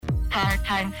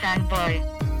Part-time fanboy.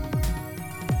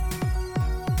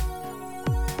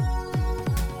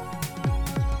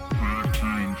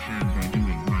 Part-time fanboy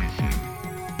doing my thing.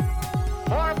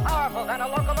 More powerful than a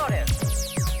locomotive.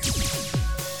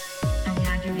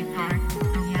 Part-time.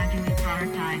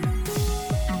 Part-time.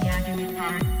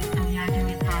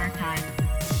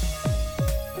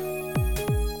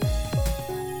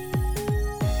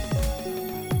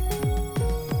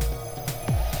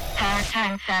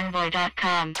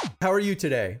 Part-timefanboy.com. How are you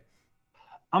today?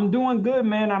 I'm doing good,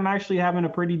 man. I'm actually having a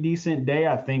pretty decent day.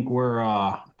 I think we're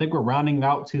rounding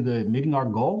out to the meeting our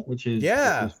goal, which is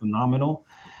phenomenal.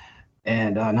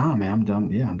 And nah, man, I'm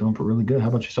done. Yeah, I'm doing really good. How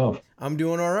about yourself? I'm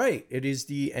doing all right. It is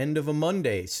the end of a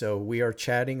Monday, so we are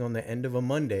chatting on the end of a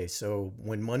Monday. So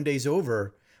when Monday's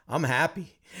over, I'm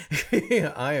happy.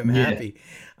 I am happy.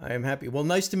 I am happy. Well,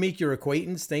 nice to make your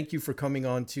acquaintance. Thank you for coming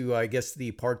on to, I guess,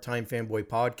 the Part-Time Fanboy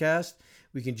podcast.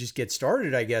 We can just get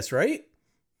started, I guess, right?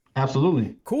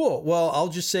 Absolutely. Cool. Well, I'll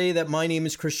just say that my name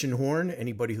is Christian Horn.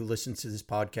 Anybody who listens to this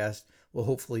podcast will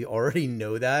hopefully already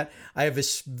know that. I have a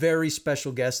very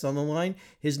special guest on the line.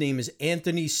 His name is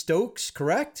Anthony Stokes,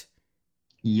 correct?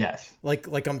 Yes.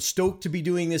 Like I'm stoked to be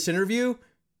doing this interview.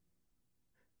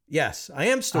 Yes, I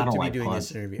am stoked to be doing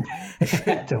this interview.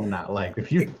 I do not like.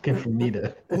 If you're looking for me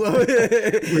to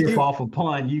rip off a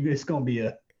pun, it's gonna be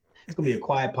a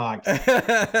quiet podcast.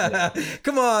 Yeah.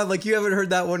 Come on, like you haven't heard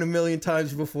that one a million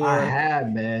times before. I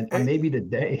have, man. Maybe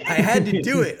today. I had to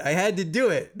do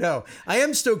it. No, I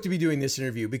am stoked to be doing this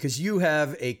interview because you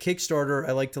have a Kickstarter.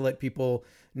 I like to let people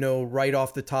know right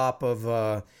off the top of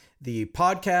the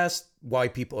podcast why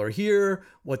people are here,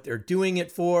 what they're doing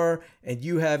it for, and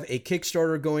you have a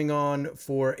Kickstarter going on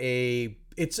for is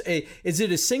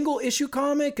it a single issue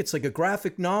comic? It's like a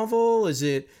graphic novel? Is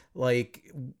it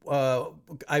like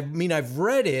I mean I've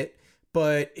read it,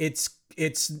 but it's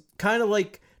kind of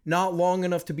like not long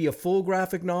enough to be a full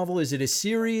graphic novel. Is it a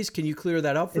series? Can you clear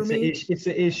that up for me? It's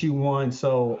an issue one.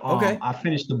 So okay. I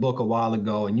finished the book a while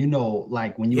ago, and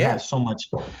like when you have so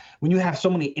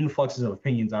many influxes of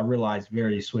opinions, I realized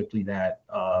very swiftly that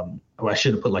I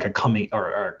should have put like a coming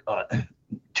or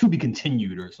to be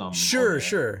continued or something.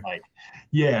 Sure. Like,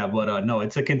 yeah, but no,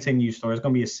 it's a continued story. It's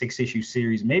gonna be a 6-issue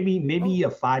series, maybe a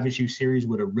 5-issue series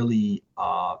with a really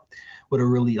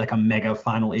like a mega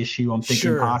final issue. I'm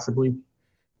thinking possibly.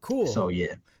 Cool. So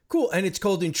yeah. Cool. And it's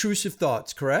called Intrusive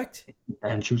Thoughts, correct?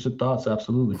 Intrusive Thoughts,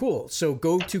 absolutely. Cool. So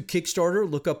go to Kickstarter,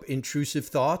 look up Intrusive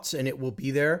Thoughts, and it will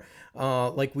be there.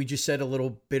 Like we just said a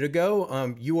little bit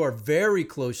ago, you are very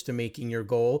close to making your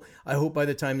goal. I hope by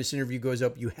the time this interview goes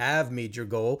up, you have made your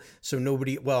goal. So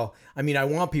I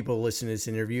want people to listen to this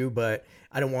interview, but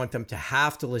I don't want them to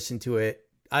have to listen to it.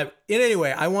 I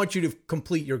want you to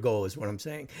complete your goal is what I'm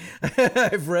saying.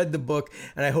 I've read the book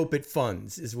and I hope it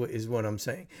funds is what I'm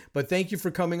saying. But thank you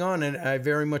for coming on and I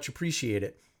very much appreciate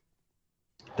it.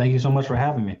 Thank you so much for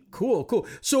having me. Cool.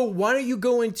 So why don't you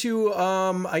go into,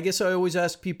 I guess I always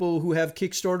ask people who have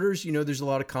Kickstarters, there's a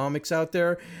lot of comics out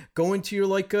there, go into your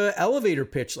like elevator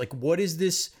pitch. Like what is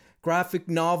this graphic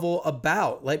novel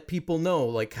about? Let people know,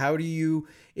 like, how do you,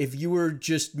 if you were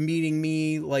just meeting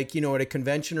me, like, at a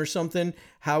convention or something,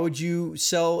 how would you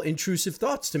sell Intrusive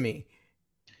Thoughts to me?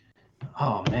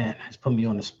 Oh man, it's put me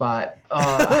on the spot.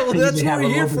 Well, that's what we're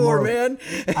here for, man.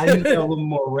 I need to have a little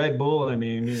more Red Bull in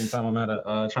me anytime I'm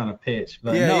at trying to pitch.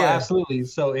 But absolutely.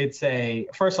 So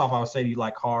first off, I would say, do you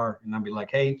like horror? And I'd be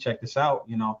like, hey, check this out.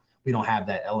 We don't have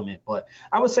that element, but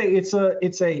I would say it's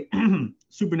a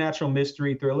supernatural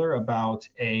mystery thriller about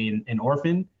an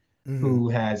orphan who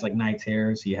has like night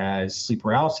terrors. He has sleep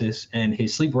paralysis, and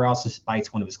his sleep paralysis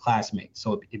bites one of his classmates.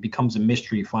 So it becomes a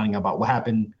mystery finding out about what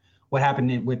happened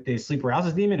with the sleep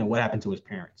paralysis demon and what happened to his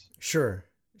parents. Sure.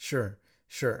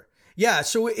 Yeah.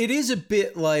 So it is a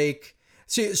bit like,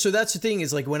 so that's the thing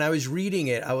is like when I was reading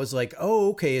it, I was like, oh,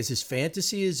 okay. Is this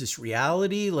fantasy? Is this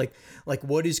reality? Like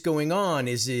what is going on?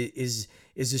 Is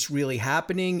this really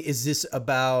happening? Is this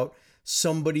about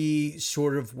somebody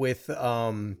sort of with,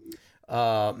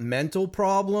 mental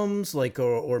problems, like,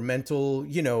 or mental,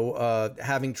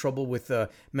 having trouble with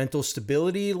mental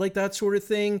stability, like that sort of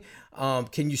thing.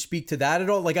 Can you speak to that at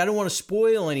all? Like, I don't want to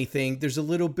spoil anything. There's a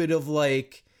little bit of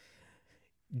like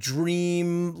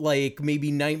dream, like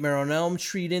maybe Nightmare on Elm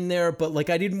Street in there, but like,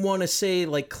 I didn't want to say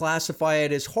like classify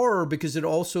it as horror because it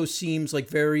also seems like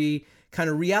very kind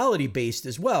of reality based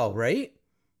as well, right?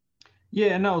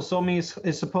 Yeah, no. So I mean,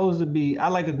 it's supposed to be. I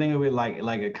like to think of it like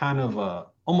a kind of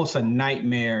almost a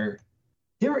nightmare.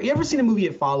 You ever seen the movie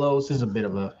It Follows? This is a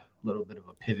little bit of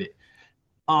a pivot.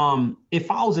 It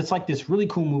Follows. It's like this really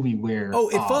cool movie where. Oh,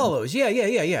 It Follows.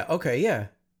 Yeah. Okay, yeah.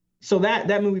 So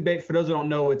that movie, for those who don't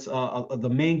know, it's the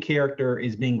main character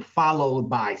is being followed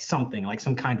by something like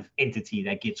some kind of entity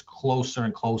that gets closer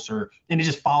and closer, and it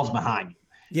just falls behind you.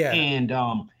 Yeah. And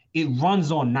it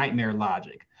runs on nightmare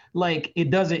logic. Like they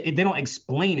don't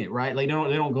explain it, right? Like they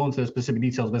don't go into the specific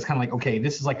details, but it's kind of like, okay,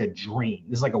 this is like a dream.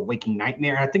 This is like a waking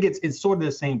nightmare. And I think it's sort of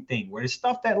the same thing where there's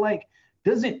stuff that like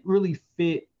doesn't really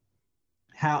fit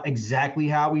exactly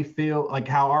how we feel, like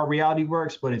how our reality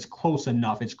works, but it's close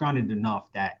enough. It's grounded enough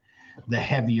that the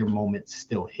heavier moments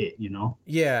still hit, you know?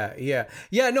 Yeah.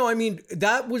 No, I mean,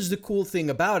 that was the cool thing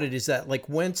about it, is that like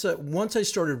once I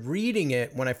started reading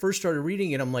it, when I first started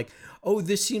reading it, I'm like, oh,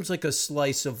 this seems like a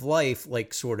slice of life,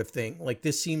 like sort of thing. Like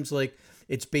this seems like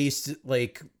it's based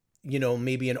like, you know,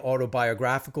 maybe an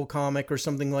autobiographical comic or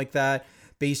something like that,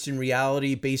 based in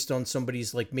reality, based on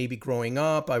somebody's like maybe growing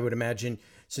up. I would imagine,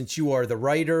 since you are the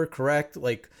writer, correct?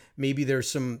 Like maybe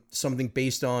there's something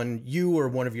based on you or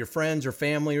one of your friends or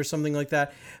family or something like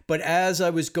that. But as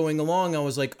I was going along, I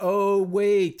was like, oh,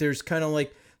 wait, there's kind of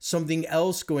like something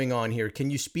else going on here. Can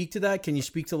you speak to that? Can you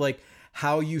speak to like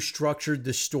how you structured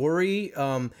the story?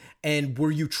 And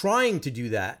were you trying to do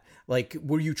that? Like,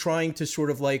 were you trying to sort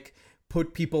of like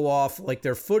put people off like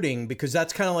their footing? Because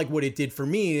that's kind of like what it did for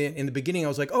me. In the beginning, I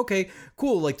was like, okay,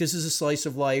 cool. Like this is a slice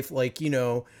of life. Like, you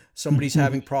know, somebody's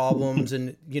having problems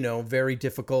and, you know, very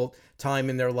difficult time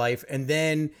in their life. And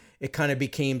then it kind of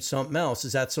became something else.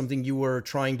 Is that something you were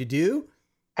trying to do?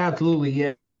 Absolutely,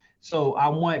 yeah. So I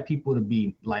want people to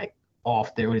be like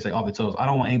off their toes. I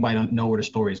don't want anybody to know where the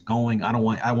story is going. I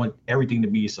want everything to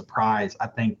be a surprise. I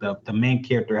think the main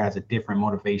character has a different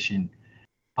motivation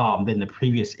than the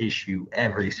previous issue,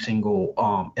 every single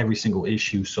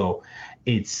issue. So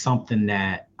it's something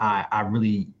that I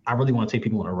really want to take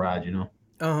people on a ride, you know?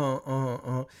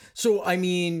 So, I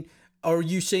mean, are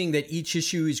you saying that each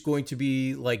issue is going to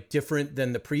be like different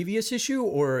than the previous issue,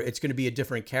 or it's going to be a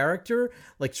different character?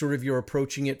 Like sort of you're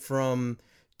approaching it from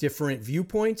different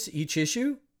viewpoints each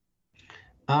issue?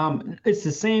 It's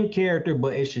the same character,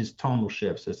 but it's just tonal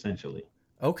shifts essentially.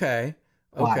 Okay.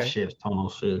 Plot shifts,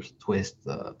 tonal shifts, twists,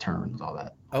 turns, all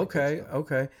that.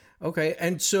 Okay.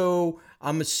 And so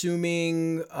I'm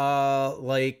assuming,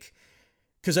 like,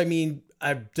 because I mean,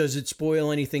 does it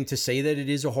spoil anything to say that it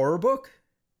is a horror book?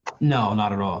 No,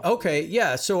 not at all. Okay,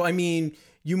 yeah. So I mean,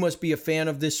 you must be a fan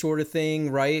of this sort of thing,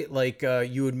 right? Like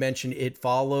you had mentioned It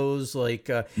Follows. Like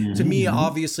to me,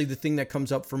 obviously, the thing that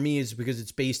comes up for me is because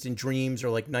it's based in dreams or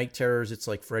like night terrors. It's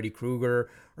like Freddy Krueger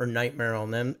or Nightmare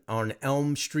on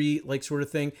Elm Street, like sort of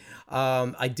thing.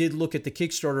 I did look at the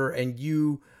Kickstarter, and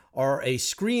you are a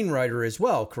screenwriter as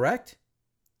well, correct?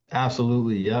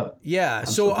 Absolutely, yep. Yeah,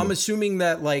 Absolutely. So I'm assuming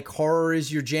that like horror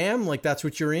is your jam, like that's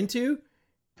what you're into?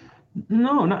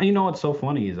 No, you know what's so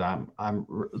funny is I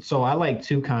like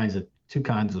two kinds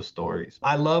of stories.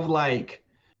 I love like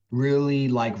really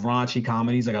like raunchy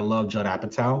comedies, like I love Judd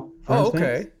Apatow.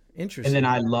 Okay. Interesting. And then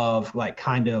I love like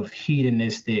kind of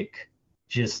hedonistic,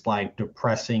 just like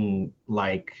depressing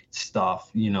like stuff,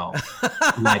 you know,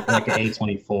 like an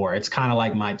A24. It's kind of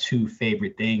like my two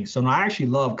favorite things. So no, I actually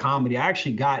love comedy. I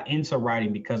actually got into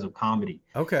writing because of comedy.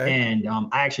 Okay. And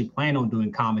I actually plan on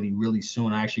doing comedy really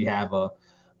soon. I actually have a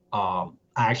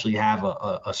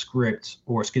script,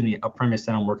 or excuse me, a premise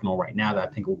that I'm working on right now that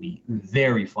I think will be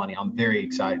very funny. I'm very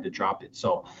excited to drop it.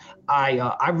 So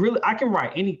I can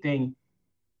write anything.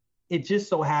 It just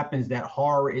so happens that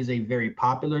horror is a very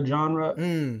popular genre,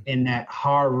 and that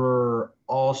horror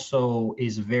also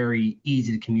is very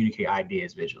easy to communicate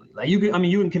ideas visually. Like you can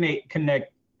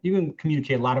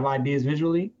communicate a lot of ideas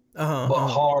visually, but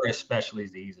horror especially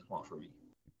is the easiest one for me.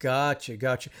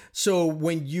 Gotcha. So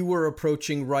when you were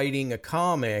approaching writing a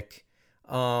comic,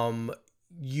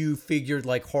 you figured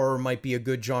like horror might be a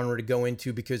good genre to go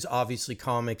into because obviously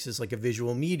comics is like a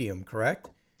visual medium, correct?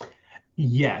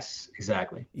 Yes,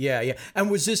 exactly. Yeah. And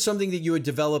was this something that you had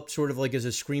developed sort of like as a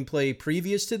screenplay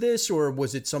previous to this, or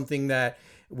was it something that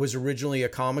was originally a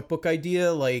comic book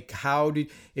idea? Like that's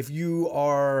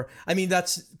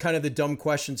kind of the dumb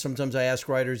question sometimes I ask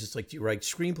writers. It's like, do you write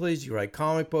screenplays? Do you write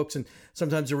comic books? And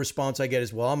sometimes the response I get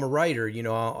is, well, I'm a writer, you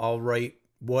know, I'll write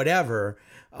whatever.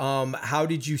 How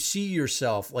did you see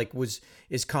yourself? Like,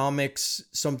 is comics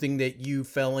something that you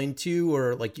fell into,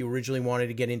 or like you originally wanted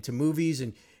to get into movies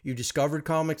and you discovered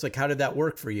comics? Like, how did that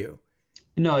work for you?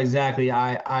 No, exactly.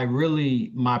 I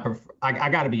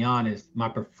got to be honest. My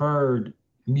preferred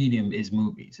medium is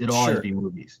movies. It'll always be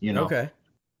movies, you know? Okay.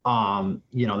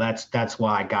 You know, that's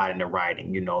why I got into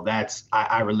writing, you know,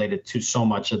 I related to so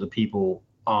much of the people,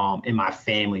 in my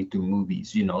family through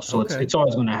movies, you know, so it's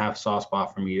always going to have a soft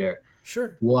spot for me there.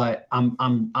 Sure. What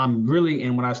I'm really,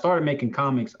 and when I started making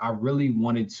comics, I really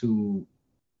wanted to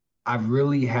I've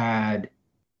really had.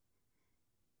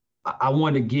 I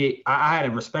wanted to get. I had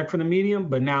a respect for the medium,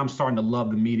 but now I'm starting to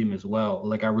love the medium as well.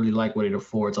 Like I really like what it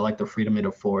affords. I like the freedom it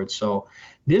affords. So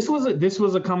this was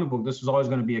a comic book. This was always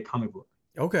going to be a comic book.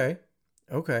 Okay.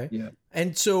 Okay. Yeah.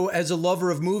 And so as a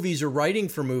lover of movies or writing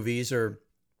for movies or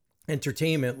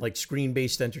entertainment, like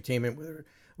screen-based entertainment,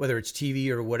 whether it's TV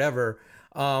or whatever,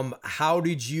 how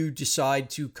did you decide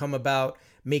to come about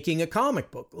making a comic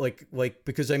book? Like,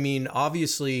 because I mean,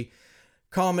 obviously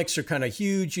comics are kind of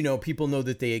huge, you know, people know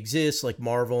that they exist, like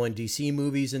Marvel and DC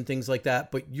movies and things like that.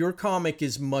 But your comic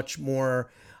is much more,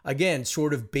 again,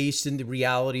 sort of based in the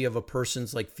reality of a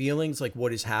person's like feelings, like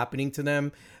what is happening to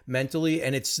them mentally.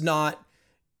 And it's not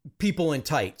people in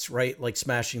tights, right? Like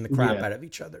smashing the crap out of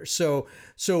each other. So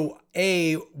how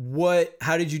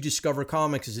did you discover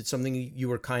comics? Is it something you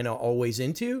were kind of always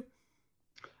into?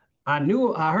 I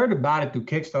heard about it through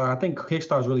Kickstarter. I think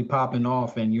Kickstarter's really popping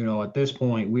off, and you know, at this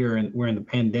point, we're in the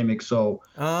pandemic, so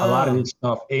a lot of this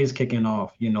stuff is kicking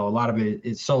off. You know, a lot of it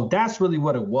is. So that's really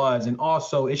what it was, and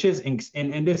also it's just,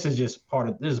 and this is just part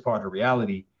of the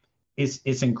reality.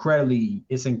 It's incredibly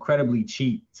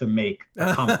cheap to make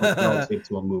a comic book relative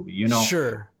to a movie. You know,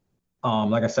 sure.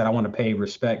 Like I said, I want to pay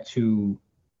respect to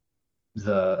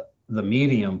the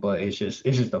medium, but it's just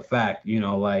a fact. You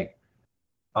know, like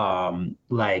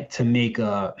to make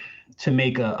a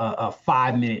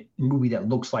 5-minute movie that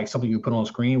looks like something you put on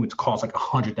screen, which costs like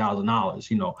 $100,000,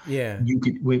 you know, you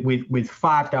could with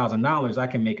 $5,000, I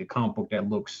can make a comic book that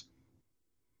looks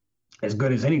as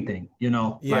good as anything, you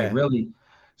know, like really.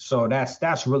 So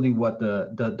that's really what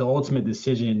the ultimate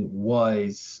decision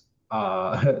was.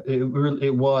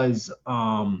 It was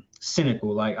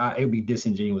cynical. Like it would be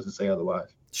disingenuous to say otherwise.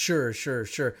 Sure.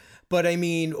 But I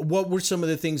mean, what were some of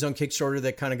the things on Kickstarter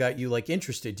that kind of got you like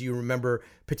interested? Do you remember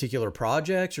particular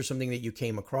projects or something that you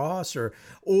came across,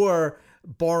 or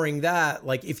barring that,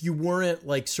 like if you weren't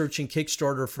like searching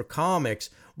Kickstarter for comics,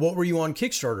 what were you on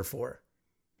Kickstarter for?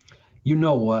 You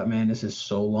know what, man, this is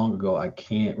so long ago. I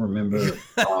can't remember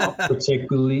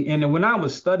particularly. And when I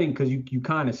was studying, because you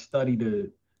kind of study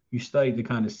to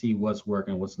kind of see what's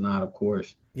working, what's not, of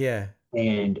course. Yeah.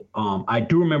 And I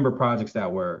do remember projects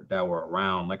that were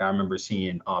around. Like I remember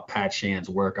seeing Pat Shan's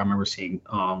work. I remember seeing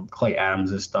Clay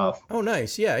Adams' stuff. Oh,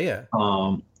 nice. Yeah.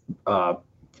 Some of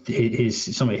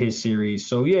his series.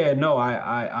 So yeah, no,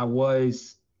 I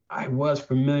was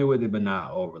familiar with it, but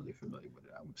not overly familiar with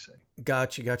it, I would say.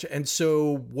 Gotcha. And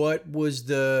so what was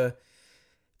the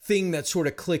thing that sort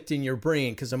of clicked in your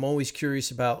brain? Because I'm always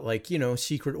curious about, like, you know,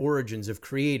 secret origins of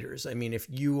creators. I mean, if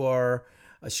you are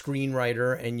a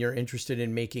screenwriter and you're interested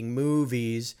in making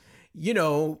movies, you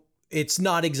know, it's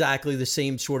not exactly the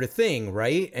same sort of thing,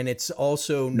 right? And it's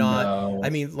also not, no. I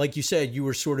mean, like you said,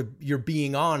 you're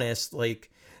being honest,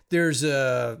 like there's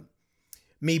a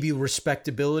maybe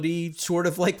respectability sort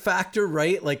of like factor,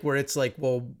 right? Like where it's like,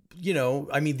 well, you know,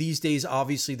 I mean, these days,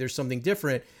 obviously there's something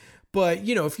different, but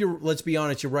you know, if let's be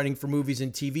honest, you're writing for movies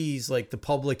and TVs, like the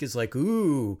public is like,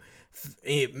 ooh,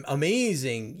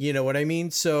 amazing. You know what I mean?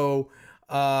 So,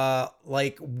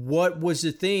 like what was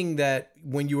the thing that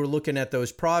when you were looking at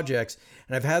those projects,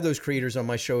 and I've had those creators on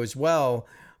my show as well,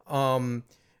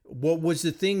 what was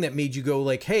the thing that made you go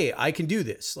like, hey, I can do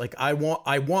this. Like I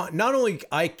want, not only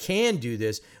I can do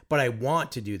this, but I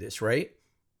want to do this, right?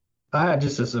 I had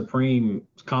just a supreme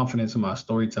confidence in my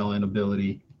storytelling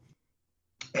ability,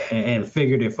 and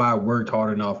figured if I worked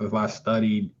hard enough, if I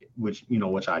studied, which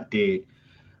I did,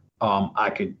 I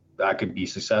could be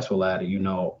successful at it, you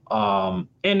know.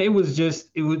 And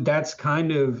that's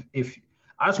kind of, if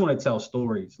I just want to tell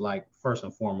stories, like first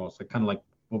and foremost, like kind of like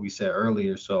what we said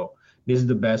earlier. So this is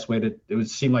the best way it would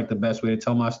seem like the best way to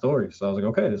tell my story. So I was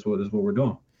like, okay, this is what we're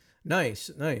doing.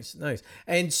 Nice.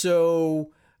 And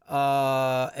so,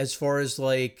 as far as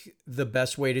like the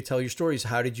best way to tell your stories,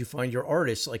 how did you find your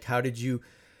artists? Like,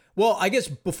 well, I guess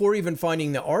before even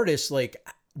finding the artists, like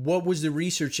what was the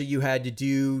research that you had to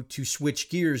do to switch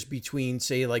gears between,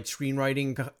 say, like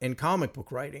screenwriting and comic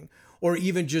book writing, or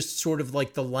even just sort of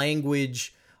like the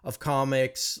language of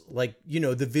comics, like, you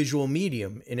know, the visual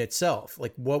medium in itself?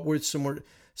 Like what were some of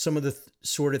the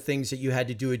sort of things that you had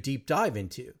to do a deep dive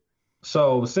into?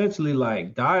 So essentially,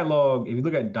 like dialogue, if you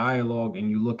look at dialogue and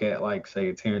you look at, like, say,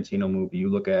 a Tarantino movie, you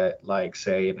look at, like,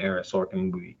 say, an Aaron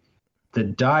Sorkin movie, the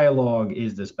dialogue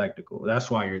is the spectacle.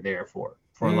 That's why you're there for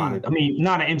a lot of, I mean,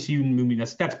 not an MCU movie,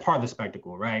 that's part of the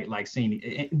spectacle, right? Like seeing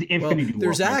the Infinity War.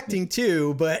 There's acting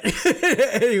too, but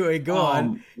anyway, go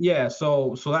on. Yeah,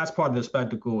 so that's part of the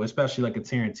spectacle, especially like a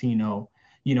Tarantino.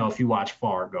 You know, if you watch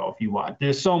Fargo,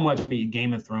 there's so much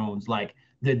Game of Thrones, like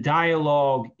the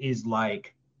dialogue is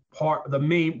like one of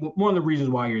the reasons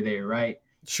why you're there, right?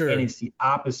 Sure. And it's the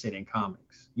opposite in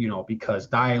comics, you know, because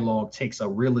dialogue takes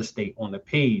up real estate on the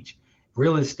page.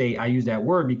 Real estate, I use that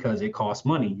word because it costs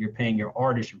money. You're paying your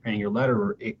artist, you're paying your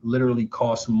letterer. It literally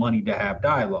costs money to have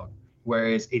dialogue.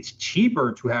 Whereas it's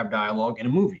cheaper to have dialogue in a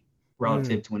movie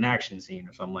relative to an action scene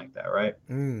or something like that, right?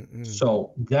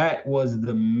 So that was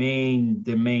the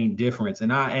main difference.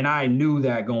 And I knew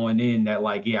that going in, that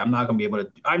like, yeah, I'm not gonna be able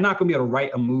to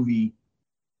write a movie.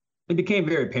 It became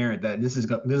very apparent that this is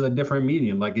a different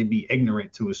medium. Like, it'd be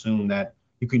ignorant to assume that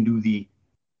you can do the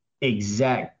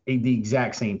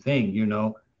exact same thing, you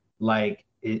know? Like,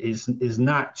 it is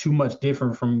not too much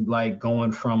different from like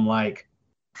going from like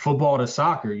football to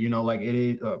soccer, you know, like it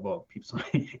is. Well, people,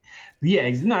 yeah,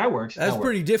 no, that works. That's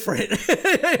pretty different.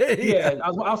 Yeah,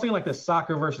 I was saying like the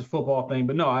soccer versus football thing,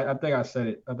 but no, I think I said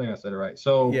it. I think I said it right.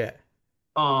 So yeah,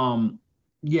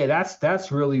 yeah,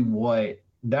 that's really what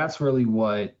my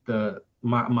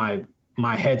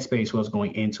headspace was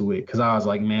going into it, because I was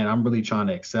like, man, I'm really trying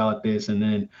to excel at this. And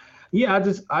then yeah,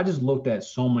 I just looked at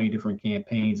so many different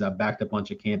campaigns. I backed a bunch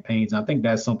of campaigns. And I think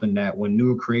that's something that when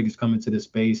newer creators come into this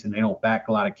space and they don't back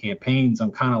a lot of campaigns,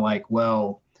 I'm kind of like,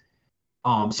 well,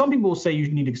 some people will say you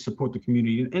need to support the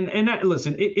community. And that,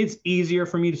 listen, it's easier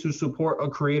for me to support a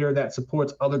creator that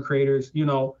supports other creators, you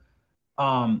know.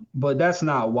 But that's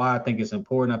not why I think it's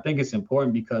important. I think it's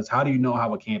important because how do you know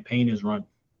how a campaign is run?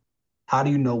 How do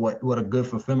you know what a good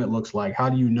fulfillment looks like? How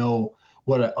do you know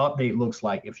what an update looks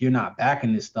like if you're not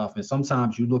backing this stuff? And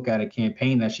sometimes you look at a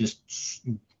campaign that's just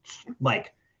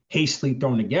like hastily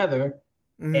thrown together,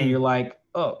 and you're like,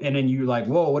 oh, and then you're like,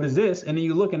 whoa, what is this? And then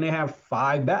you look and they have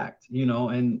 5 backed, you know,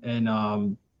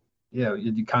 and yeah,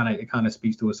 it kind of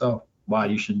speaks to itself why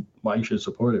you should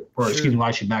support it, or excuse me, why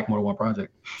you should back more than one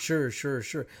project. Sure.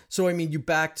 So I mean, you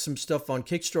backed some stuff on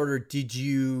Kickstarter. Did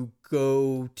you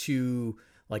go to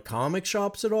like comic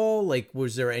shops at all? Like,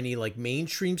 was there any like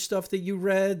mainstream stuff that you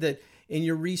read that in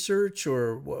your research,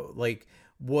 or like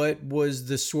what was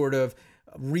the sort of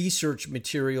research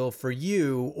material for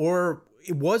you? Or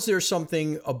was there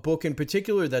a book in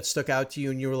particular that stuck out to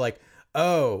you and you were like,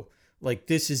 oh, like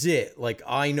this is it, like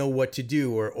I know what to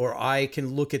do, or I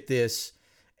can look at this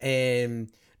and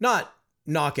not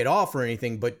knock it off or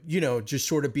anything, but you know, just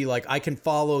sort of be like, I can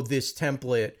follow this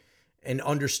template and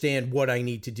understand what I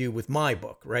need to do with my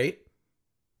book, right?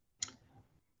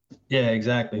 Yeah,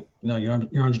 exactly. No, you're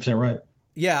 100% right.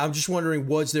 Yeah, I'm just wondering,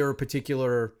 was there a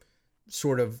particular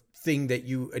sort of thing that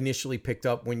you initially picked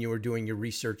up when you were doing your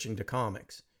research into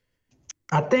comics?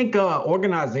 I think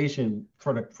organization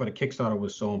for the Kickstarter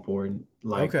was so important.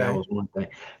 Like, that was one thing.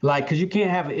 Like, because you can't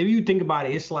have, if you think about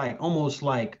it, it's like almost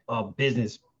like a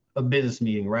business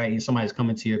meeting, right? And somebody's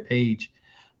coming to your page.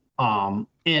 And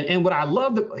what I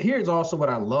loved, here's also what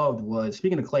I loved was,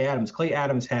 speaking of Clay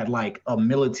Adams had like a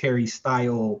military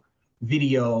style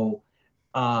video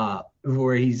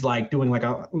where he's like doing like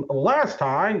a last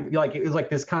time, like it was like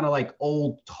this kind of like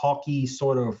old talky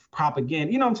sort of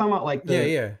propaganda, you know what I'm talking about? Like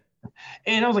yeah.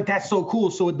 And I was like, that's so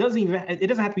cool. So it doesn't have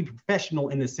to be professional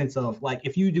in the sense of like,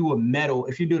 if you do a metal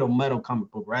comic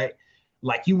book, right?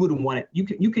 Like, you wouldn't want it.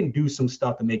 You can do some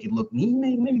stuff to make it look neat,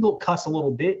 maybe go cuss a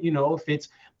little bit, you know, if it's,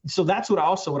 so that's what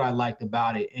I liked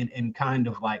about it. And kind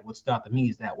of like what stuck to me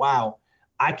is that, wow,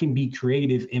 I can be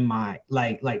creative in my,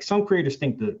 like some creators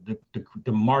think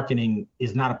the marketing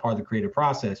is not a part of the creative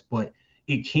process, but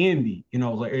it can be, you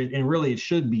know, like, and really it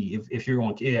should be if you're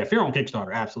on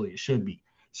Kickstarter, absolutely it should be.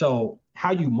 So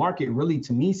how you market really,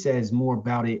 to me, says more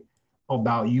about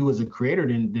you as a creator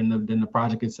than the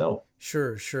project itself.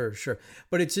 Sure.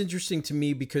 But it's interesting to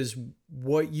me because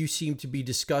what you seem to be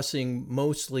discussing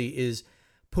mostly is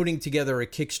putting together a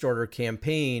Kickstarter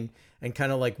campaign, and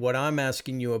kind of like what I'm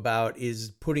asking you about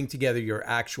is putting together your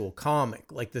actual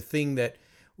comic, like the thing that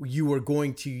you were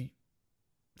going to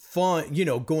fund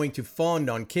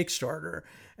on Kickstarter.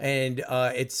 And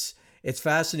it's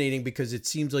fascinating because it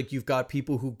seems like you've got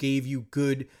people who gave you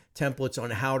good templates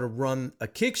on how to run a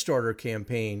Kickstarter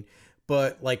campaign,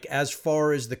 but like as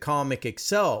far as the comic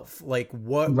itself, like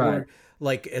what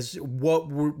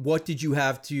did you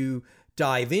have to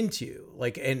dive into?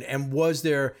 Like, and was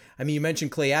there, I mean, you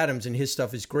mentioned Clay Adams and his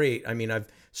stuff is great. I mean, I've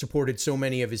supported so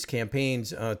many of his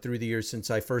campaigns through the years since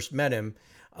I first met him.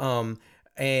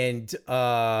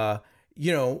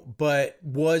 You know, but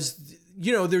was,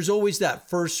 you know, there's always that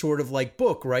first sort of like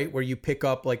book, right? Where you pick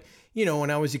up, like, you know, when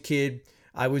I was a kid,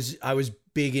 I was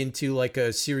big into like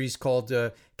a series called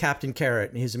Captain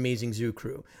Carrot and His Amazing Zoo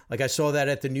Crew. Like, I saw that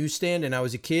at the newsstand and I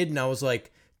was a kid and I was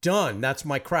like, done. That's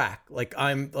my crack. Like,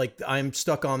 I'm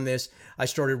stuck on this. I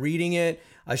started reading it.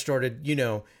 I started, you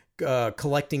know,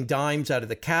 collecting dimes out of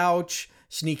the couch,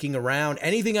 sneaking around,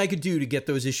 anything I could do to get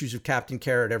those issues of Captain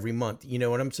Carrot every month. You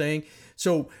know what I'm saying?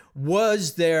 So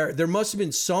there must have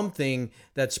been something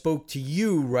that spoke to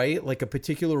you, right? Like a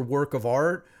particular work of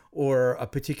art or a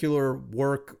particular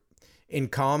work in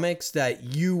comics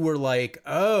that you were like,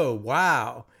 oh,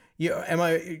 wow. Am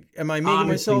I making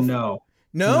Honestly, myself?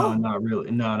 No, not really.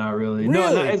 No, not really. Really?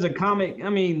 No, as a comic, I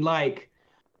mean, like,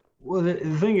 well, the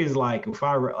thing is, like, if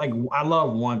I I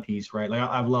love One Piece, right? Like,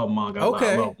 I love manga.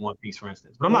 Okay. I love One Piece, for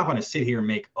instance. But I'm not going to sit here and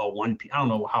make a One Piece. I don't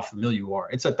know how familiar you are.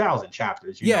 It's 1,000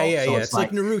 chapters. You know? So It's like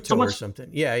Naruto or something.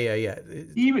 Yeah.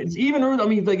 Even Naruto. I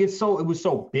mean, like, it was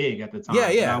so big at the time.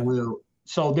 Yeah.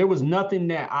 So there was nothing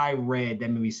that I read that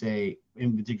made me say,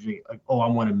 in particular, like, oh, I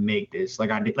want to make this.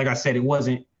 Like I said, it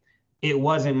wasn't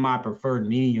my preferred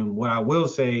medium. What I will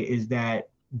say is that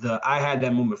I had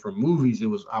that moment for movies. It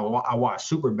was I watched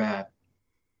Superbad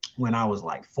when I was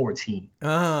like 14,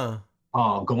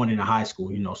 going into high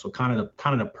school. You know, so kind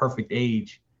of the perfect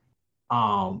age.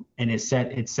 And it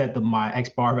set my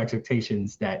bar of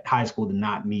expectations that high school did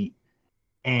not meet.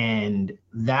 And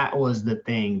that was the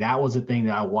thing. That was the thing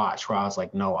that I watched where I was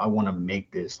like, no, I want to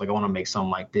make this. Like, I want to make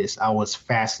something like this. I was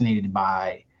fascinated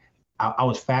by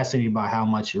how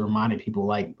much it reminded people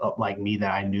like me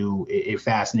that I knew. It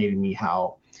fascinated me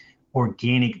how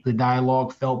organic the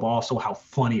dialogue felt, but also how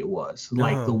funny it was.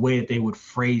 Like the way that they would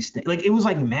phrase things. Like, it was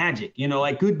like magic, you know,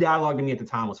 like good dialogue to me at the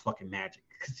time was fucking magic.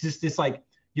 It's like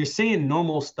you're saying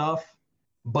normal stuff,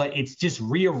 but it's just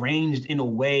rearranged in a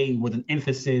way with an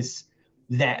emphasis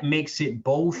that makes it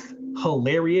both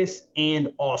hilarious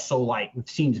and also like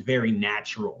seems very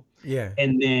natural. Yeah.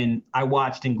 And then I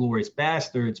watched Inglourious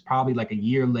Bastards probably like a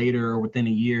year later or within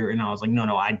a year. And I was like,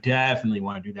 no, I definitely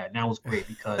want to do that. And that was great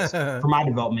because for my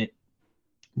development,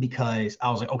 because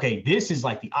I was like, okay, this is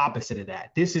like the opposite of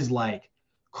that. This is like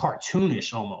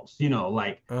cartoonish almost, you know,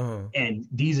 like, and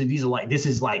these are like, this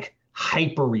is like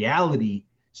hyper reality.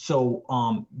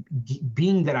 So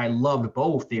being that I loved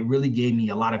both, it really gave me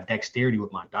a lot of dexterity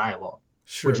with my dialogue,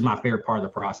 which is my favorite part of the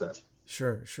process.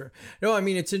 Sure. No, I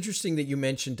mean, it's interesting that you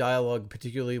mentioned dialogue,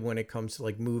 particularly when it comes to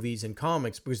like movies and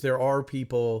comics, because there are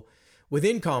people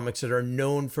within comics that are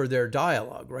known for their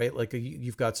dialogue, right? Like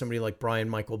you've got somebody like Brian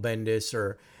Michael Bendis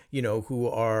or, you know, who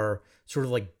are sort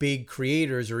of like big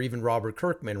creators, or even Robert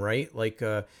Kirkman, right? Like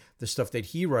the stuff that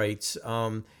he writes,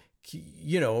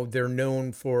 you know, they're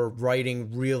known for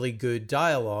writing really good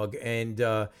dialogue. And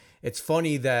it's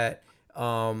funny that,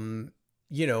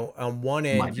 you know, on one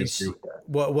end,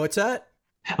 what's that?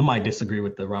 I might disagree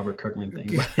with the Robert Kirkman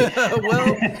thing.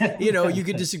 Well, you know, you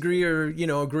could disagree or, you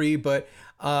know, agree, but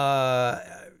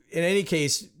in any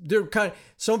case,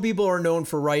 some people are known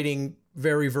for writing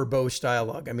very verbose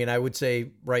dialogue. I mean, I would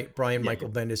say, right, Brian Michael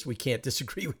Bendis, we can't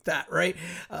disagree with that, right?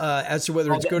 As to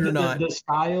whether it's good or not. The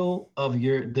style of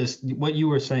what you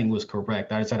were saying was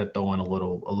correct. I just had to throw in a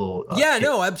little. Yeah,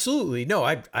 no, absolutely. No,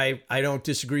 I don't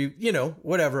disagree. You know,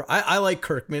 whatever. I like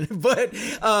Kirkman, but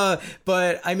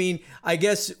I mean, I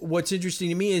guess what's interesting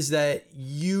to me is that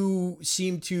you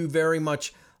seem to very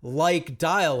much like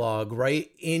dialogue,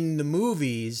 right, in the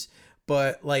movies.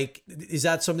 But like, is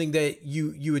that something that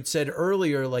you had said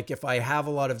earlier? Like, if I have a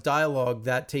lot of dialogue,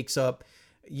 that takes up,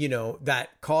 you know,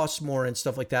 that costs more and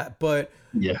stuff like that. But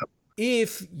yeah,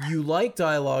 if you like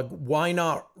dialogue, why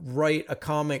not write a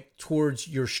comic towards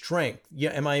your strength? Yeah,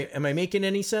 am I making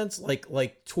any sense?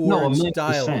 Like towards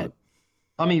dialogue.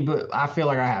 I mean, but I feel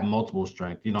like I have multiple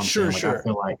strengths. You know what I'm saying? Like,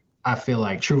 sure. I feel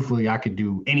like truthfully, I could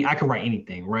write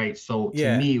anything, right? So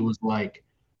to me, it was like.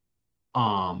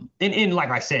 And like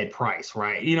I said, price,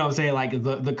 right? You know what I'm saying? Like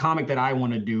the comic that I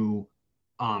want to do,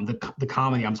 the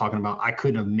comedy I'm talking about, I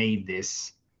couldn't have made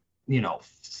this, you know,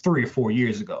 3 or 4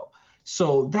 years ago.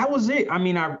 So that was it. I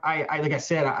mean, I like I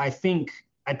said, I think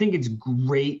it's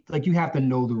great. Like, you have to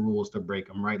know the rules to break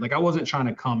them, right? Like, I wasn't trying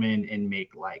to come in and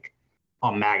make like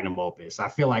a magnum opus. I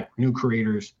feel like new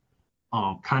creators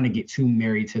kind of get too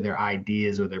married to their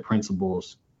ideas or their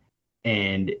principles.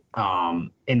 And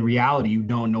in reality, you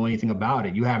don't know anything about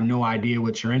it. You have no idea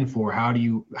what you're in for. How do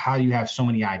you have so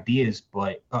many ideas,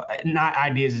 but not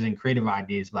ideas as in creative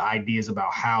ideas, but ideas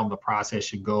about how the process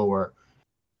should go, or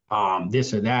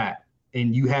this or that,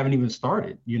 and you haven't even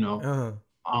started, you know?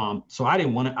 So I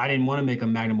didn't want to make a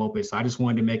magnum opus. I just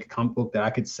wanted to make a comic book that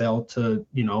I could sell to,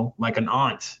 you know, like an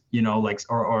aunt, you know, like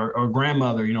or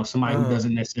grandmother, you know, somebody who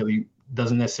doesn't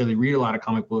necessarily read a lot of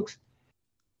comic books.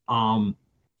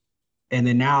 And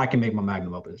then now I can make my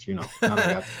magnum opus, you know.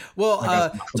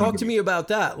 Well, talk to me about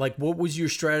that. Like, what was your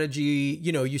strategy?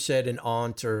 You know, you said an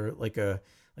aunt or like a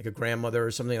grandmother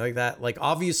or something like that. Like,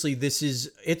 obviously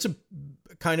it's a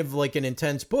kind of like an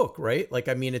intense book, right? Like,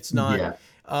 I mean, it's not,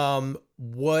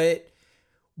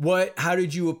 How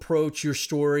did you approach your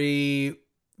story?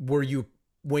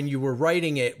 When you were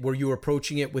writing it, were you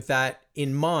approaching it with that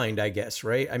in mind, I guess,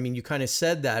 right? I mean, you kind of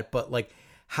said that, but like,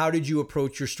 how did you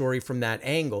approach your story from that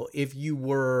angle? If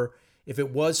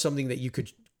it was something that you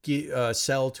could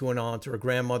sell to an aunt or a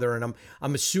grandmother, and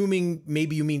I'm assuming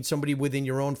maybe you mean somebody within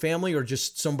your own family or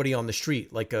just somebody on the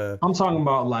street, like I'm talking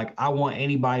about like I want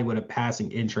anybody with a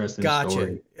passing interest in the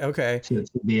story, okay, to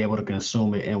be able to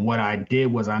consume it. And what I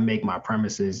did was I make my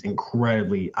premises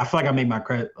incredibly. I feel like I make my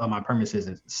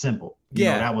premises simple. You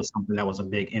know, that was something that was a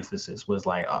big emphasis. Was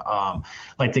like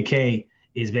Decay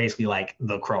is basically like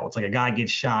The Crow. It's like a guy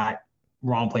gets shot,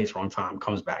 wrong place, wrong time,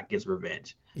 comes back, gets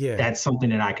revenge. Yeah, that's something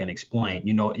that I can explain.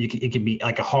 You know, it can be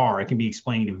like a horror. It can be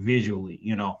explained visually.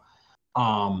 You know,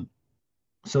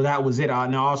 so that was it.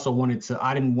 And I also wanted to.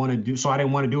 I didn't want to do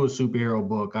a superhero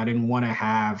book. I didn't want to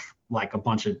have like a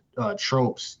bunch of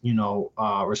tropes. You know,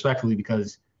 respectfully,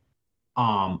 because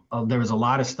there was a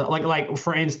lot of stuff. Like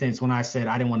for instance, when I said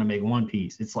I didn't want to make One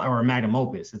Piece, it's like, or a magnum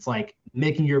opus. It's like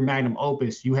making your magnum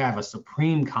opus. You have a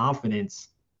supreme confidence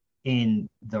in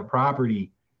the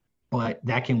property, but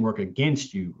that can work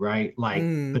against you, right? Like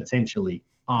potentially,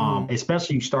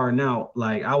 especially starting out.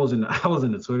 Like I was in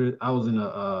a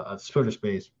Twitter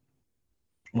space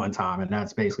one time, and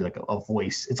that's basically like a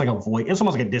voice. It's like a voice. It's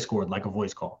almost like a Discord, like a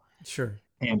voice call. Sure.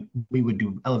 And we would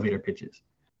do elevator pitches.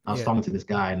 I was talking to this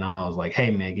guy, and I was like, "Hey,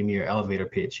 man, give me your elevator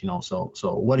pitch." You know, so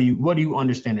what do you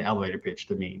understand the elevator pitch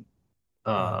to mean?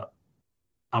 I'm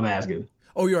asking.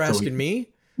 Oh, you're asking me?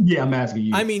 Yeah, I'm asking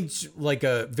you. I mean, like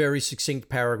a very succinct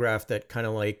paragraph that kind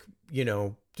of like, you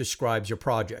know, describes your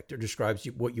project or describes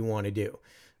what you want to do.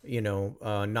 You know,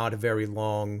 not a very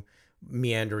long,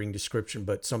 meandering description,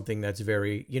 but something that's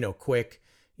very, you know, quick,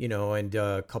 you know, and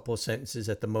a couple of sentences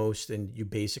at the most. And you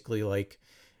basically like,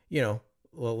 you know,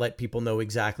 let people know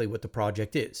exactly what the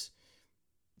project is.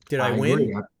 Did I win?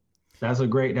 Agree. That's a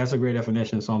great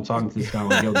definition. So I'm talking to this guy,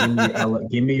 like, yo,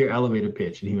 give me your elevator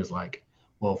pitch. And he was like,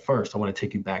 well, first, I want to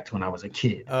take you back to when I was a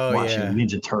kid watching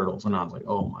Ninja Turtles, and I was like,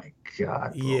 "Oh my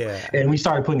god!" Bro. Yeah. And we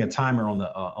started putting a timer on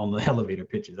the elevator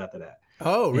pitches after that.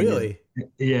 Oh, really?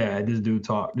 Then, this dude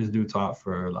talked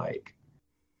for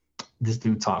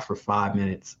 5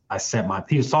 minutes.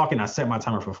 He was talking. I set my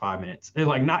timer for 5 minutes. And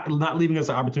like not leaving us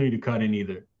an opportunity to cut in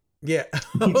either. Yeah.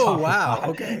 Oh wow.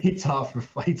 Okay. He talked for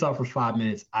 5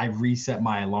 minutes. I reset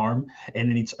my alarm, and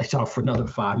then he talked for another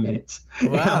 5 minutes.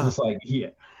 Wow. And I was just like, yeah.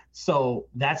 So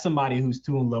that's somebody who's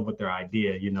too in love with their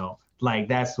idea, you know, like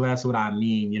that's what I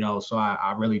mean, you know. So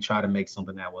I really try to make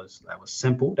something that was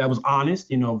simple, that was honest,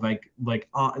 you know, like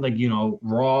you know,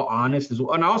 raw, honest as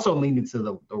well. And I also leaned into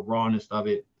the rawness of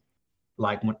it.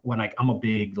 Like when like I'm a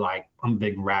big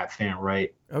rap fan,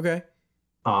 right? Okay.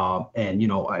 And you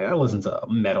know, I listen to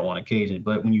metal on occasion,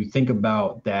 but when you think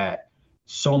about that,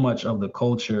 so much of the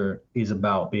culture is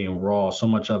about being raw. So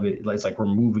much of it, it's like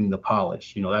removing the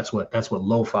polish. You know, that's what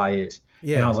lo-fi is.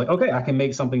 Yeah. And I was like, okay, I can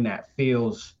make something that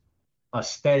feels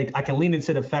aesthetic. I can lean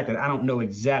into the fact that I don't know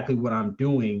exactly what I'm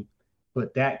doing,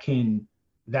 but that can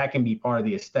be part of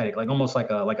the aesthetic, like almost like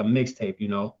a mixtape, you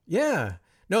know? Yeah.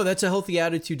 No, that's a healthy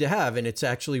attitude to have, and it's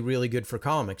actually really good for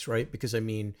comics, right? Because I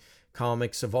mean,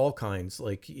 comics of all kinds,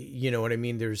 like, you know what I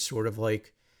mean? There's sort of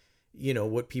like, you know,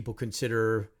 what people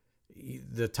consider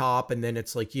the top, and then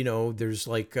it's like, you know, there's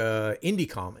like indie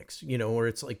comics, you know, where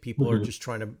it's like people are just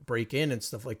trying to break in and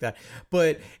stuff like that.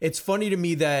 But it's funny to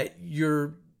me that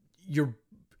you're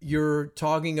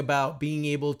talking about being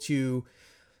able to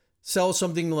sell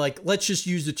something like, let's just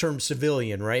use the term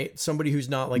civilian, right? Somebody who's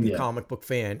not like a comic book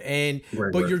fan, and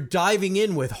but you're diving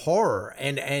in with horror,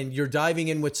 and you're diving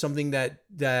in with something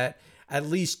that at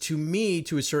least to me,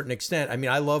 to a certain extent, I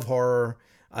mean, I love horror.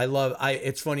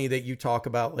 It's funny that you talk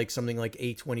about like something like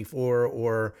A24,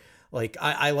 or like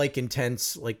I like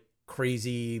intense, like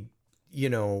crazy, you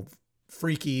know,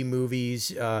 freaky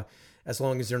movies, as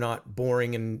long as they're not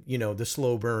boring and, you know, the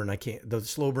slow burn. The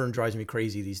slow burn drives me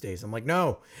crazy these days. I'm like,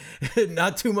 no,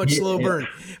 not too much slow burn.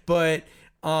 But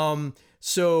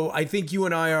so I think you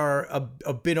and I are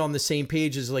a bit on the same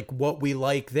page as like what we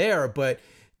like there. But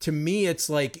to me, it's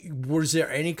like, was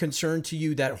there any concern to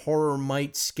you that horror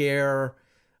might scare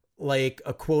like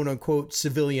a quote unquote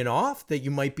civilian off, that you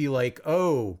might be like,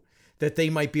 oh, that they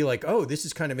might be like, oh, this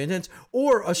is kind of intense,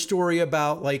 or a story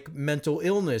about like mental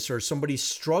illness or somebody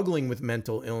struggling with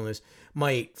mental illness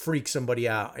might freak somebody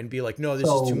out and be like, no, this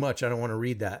is too much. I don't want to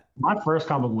read that. My first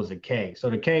comic was The K. So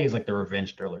The K is like the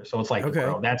revenge thriller. So it's like, okay,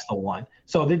 bro, that's the one.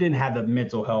 So they didn't have the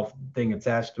mental health thing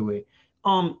attached to it.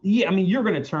 Yeah, I mean, you're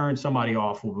going to turn somebody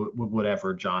off with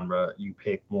whatever genre you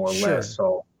pick, more or less.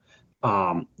 So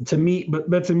To me,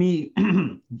 but to me,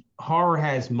 horror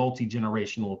has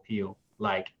multi-generational appeal,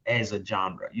 like as a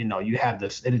genre. You know, you have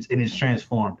this, it is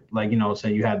transformed. Like, you know, so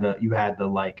you had the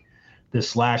like the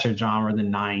slasher genre in the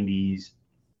 90s.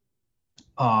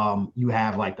 You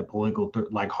have like the political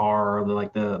like horror,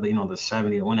 like the you know the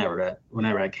 70s, whenever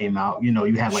that came out. You know,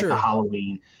 you had like the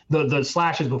Halloween, the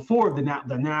slashers before the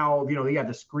now you know you got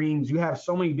the screams. You have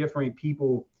so many different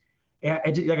people. Like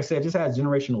I said, it just has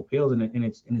generational appeals, and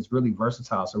it's really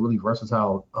versatile. It's a really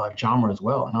versatile genre as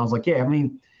well. And I was like, yeah, I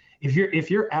mean, if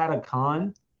you're at a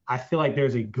con, I feel like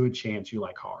there's a good chance you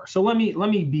like horror. So let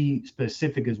me be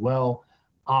specific as well.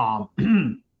 I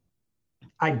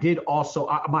did also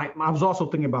I was also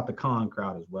thinking about the con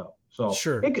crowd as well. So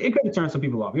it could have turned some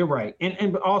people off. You're right.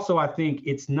 And but also I think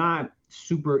it's not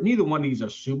super, neither one of these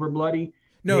are super bloody.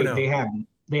 No.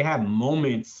 They have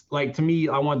moments, like, to me,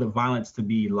 I want the violence to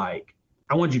be like,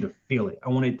 I want you to feel it. I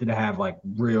want it to have like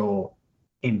real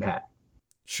impact.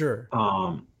 Sure.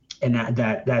 And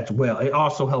that's well. It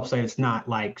also helps that it's not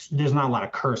like there's not a lot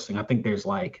of cursing. I think there's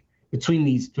like between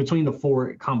the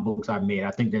 4 comic books I've made,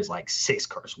 I think there's like 6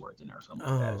 curse words in there or something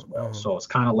like that as well. So it's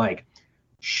kind of like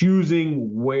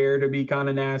choosing where to be kind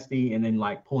of nasty and then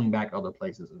like pulling back other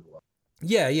places as well.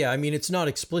 Yeah. I mean, it's not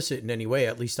explicit in any way.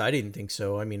 At least I didn't think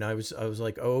so. I mean, I was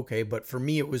like, oh, okay. But for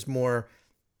me, it was more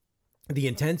the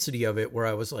intensity of it, where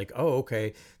I was like, oh,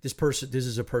 okay, this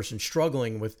is a person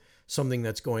struggling with something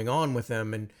that's going on with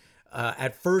them. And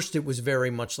at first, it was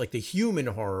very much like the human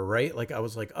horror, right? Like I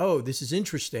was like, oh, this is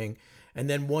interesting. And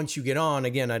then once you get on,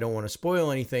 again, I don't want to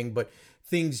spoil anything, but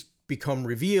things become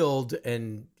revealed,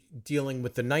 and dealing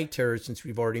with the night terror, since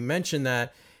we've already mentioned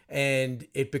that, and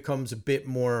it becomes a bit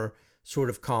more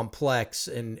sort of complex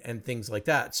and things like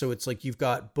that. So it's like you've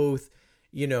got both,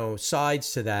 you know,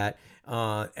 sides to that.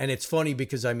 And it's funny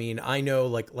because, I mean, I know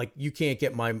like you can't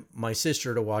get my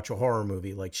sister to watch a horror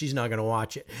movie. Like, she's not going to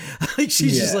watch it. Like,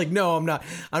 she's just like, no, I'm not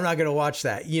going to watch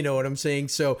that. You know what I'm saying?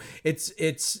 So it's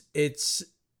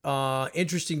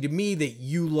interesting to me that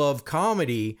you love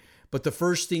comedy, but the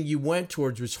first thing you went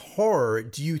towards was horror.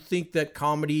 Do you think that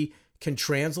comedy can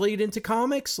translate into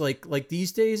comics like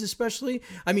these days, especially?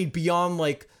 I mean, beyond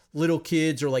like little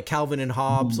kids or like Calvin and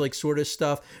Hobbes, like sort of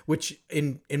stuff, which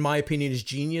in my opinion is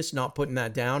genius, not putting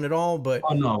that down at all. But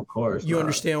no, of course. You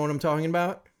understand what I'm talking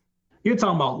about? You're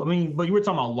talking about, but you were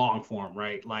talking about long form,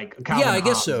 right? Like Calvin I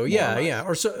guess so. Yeah.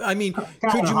 Or so, I mean,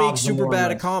 could you make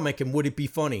Superbad a comic, and would it be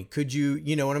funny? Could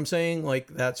you know what I'm saying? Like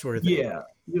that sort of thing. Yeah.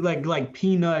 Like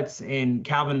Peanuts and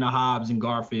Calvin and Hobbes and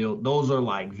Garfield, those are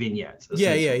like vignettes.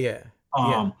 Yeah.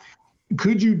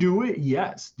 Could you do it?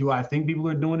 Yes. Do I think people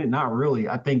are doing it? Not really.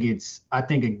 Here's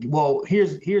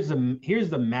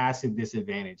the massive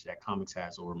disadvantage that comics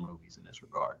has over movies in this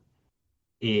regard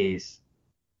is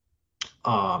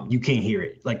you can't hear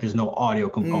it. Like, there's no audio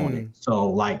component. So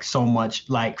like, so much,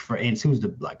 like, for instance, who's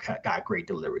the like got great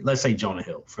delivery? Let's say Jonah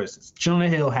Hill, for instance. Jonah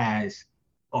Hill has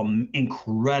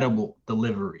incredible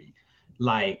delivery,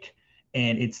 like,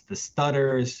 and it's the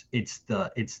stutters, it's the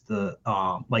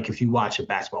like, if you watch a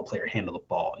basketball player handle the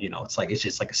ball, you know, it's like, it's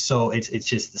just like, so it's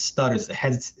just the stutters, the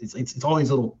heads, it's all these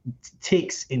little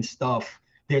ticks and stuff.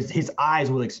 His eyes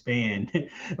will expand. You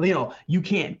know, you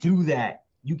can't do that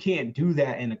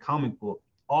in a comic book.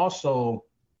 Also,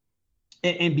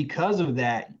 and because of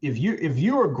that, if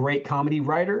you're a great comedy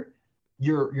writer,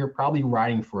 you're probably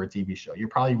writing for a TV show. You're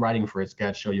probably writing for a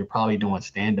sketch show. You're probably doing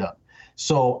stand-up.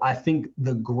 So I think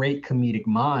the great comedic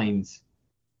minds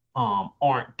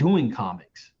aren't doing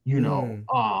comics, you know,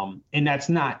 and that's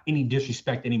not any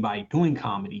disrespect to anybody doing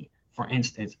comedy, for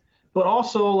instance. But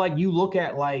also, like, you look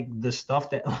at like the stuff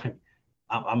that, like,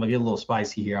 I'm gonna get a little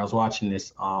spicy here. I was watching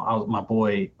this. My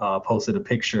boy posted a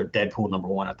picture of Deadpool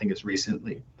 #1. I think it's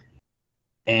recently,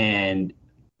 and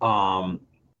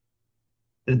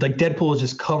like Deadpool is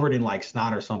just covered in like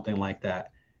snot or something like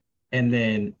that. And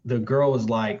then this girl was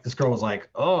like,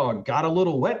 oh, got a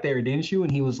little wet there, didn't you?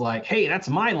 And he was like, hey, that's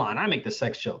my line. I make the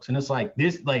sex jokes. And it's like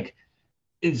this, like,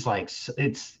 it's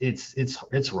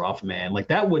rough, man. Like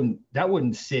that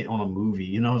wouldn't sit on a movie,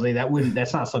 you know what I'm saying?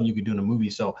 That's not something you could do in a movie.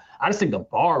 So I just think the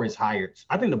bar is higher.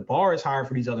 I think the bar is higher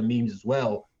for these other memes as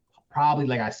well. Probably,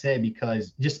 like I said,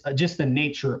 because just the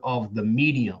nature of the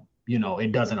medium, you know,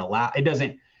 it doesn't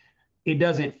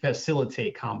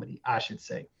facilitate comedy, I should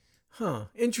say. Huh.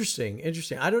 Interesting.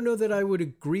 I don't know that I would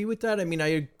agree with that. I mean, I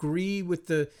agree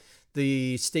with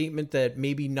the statement that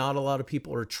maybe not a lot of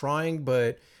people are trying,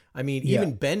 but I mean,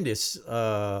 even Bendis,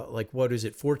 like, what is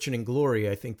it? Fortune and Glory.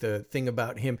 I think the thing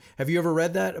about him, have you ever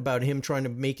read that about him trying to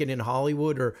make it in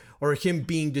Hollywood, or him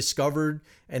being discovered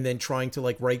and then trying to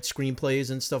like write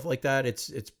screenplays and stuff like that?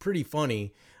 It's pretty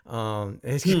funny.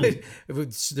 It's good.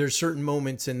 There's certain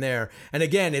moments in there. And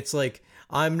again, it's like,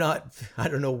 I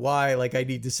don't know why, like I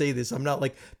need to say this. I'm not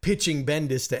like pitching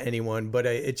Bendis to anyone, but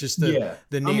it's just the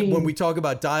name. When we talk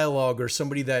about dialogue or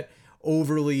somebody that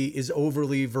is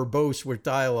overly verbose with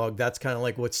dialogue, that's kind of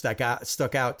like what stuck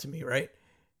out to me. Right.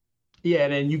 Yeah,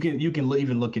 and then you can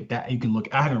even look at that. You can look.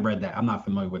 I haven't read that. I'm not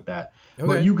familiar with that. Okay.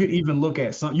 But you could even look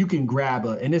at some. You can grab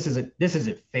and this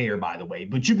isn't fair, by the way.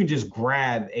 But you can just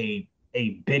grab a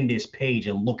Bendis page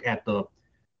and look at the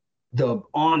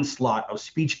onslaught of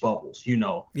speech bubbles.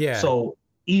 Yeah. So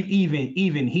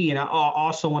even he, and I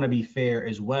also want to be fair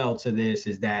as well to this,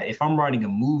 is that if I'm writing a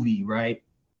movie, right?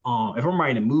 If I'm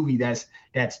writing a movie that's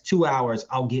 2 hours,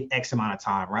 I'll get X amount of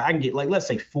time, right? I can get, like, let's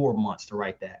say 4 months to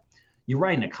write that. You're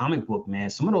writing a comic book, man.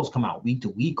 Some of those come out week to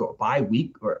week or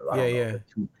bi-week or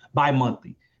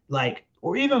bi-monthly, like,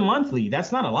 or even monthly.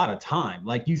 That's not a lot of time.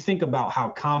 Like, you think about how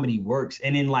comedy works,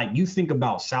 and then like you think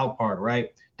about South Park,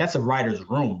 right? That's a writer's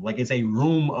room. Like, it's a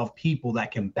room of people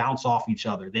that can bounce off each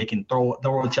other. They can throw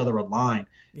each other a line.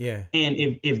 Yeah. And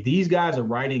if these guys are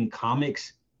writing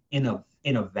comics in a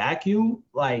vacuum,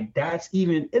 like,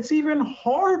 it's even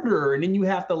harder. And then you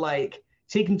have to like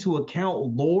take into account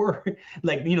lore,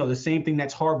 like, the same thing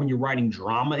that's hard when you're writing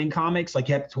drama in comics. Like,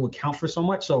 you have to account for so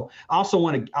much. So I also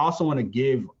want to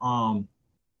give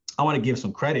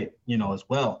some credit, as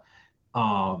well.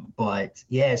 But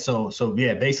yeah, so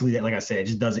yeah, basically, like I said, it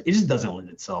just doesn't lend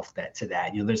itself to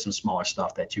that. There's some smaller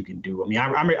stuff that you can do. I mean,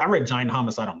 I read Giant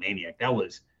Homicidal Maniac. That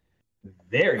was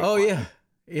very fun.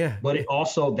 Yeah. But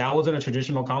that wasn't a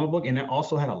traditional comic book, and it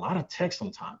also had a lot of text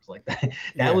sometimes. Like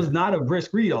that was not a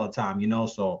brisk read all the time,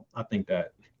 So I think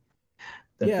that.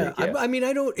 I mean,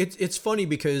 it's funny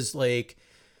because, like,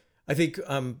 I think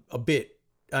I'm a bit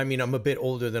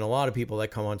older than a lot of people that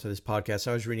come onto this podcast.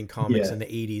 I was reading comics in the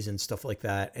 80s and stuff like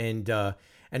that. And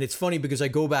it's funny because I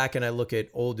go back and I look at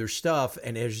older stuff,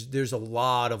 and there's a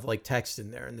lot of like text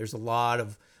in there, and there's a lot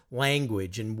of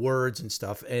language and words and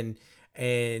stuff.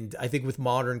 And I think with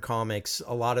modern comics,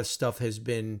 a lot of stuff has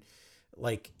been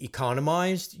like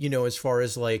economized, as far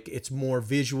as like it's more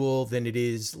visual than it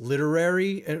is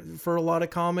literary for a lot of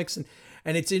comics.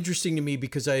 And it's interesting to me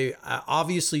because I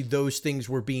obviously those things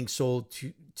were being sold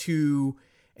to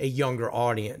a younger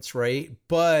audience, right?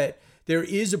 But there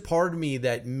is a part of me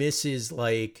that misses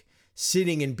like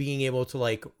sitting and being able to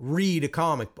like read a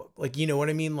comic book. Like, you know what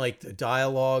I mean? Like the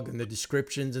dialogue and the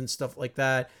descriptions and stuff like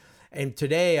that. And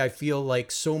today I feel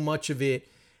like so much of it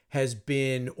has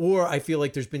been, or I feel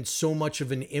like there's been so much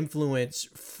of an influence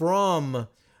from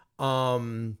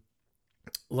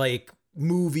like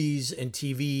movies and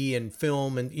TV and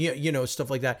film and stuff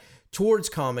like that towards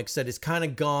comics that has kind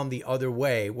of gone the other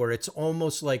way, where it's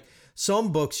almost like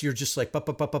some books you're just like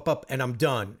up and I'm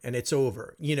done and it's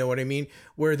over. You know what I mean?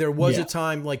 Where there was a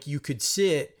time like you could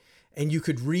sit and you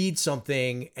could read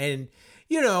something and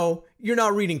you're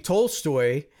not reading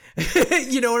Tolstoy,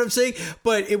 you know what I'm saying?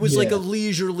 But it was like a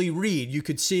leisurely read. You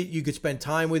could sit, you could spend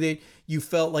time with it. You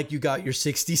felt like you got your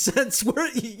 60 cents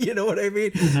worth, you know what I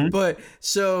mean? Mm-hmm. But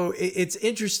so it's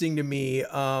interesting to me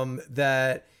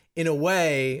that in a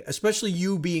way, especially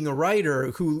you being a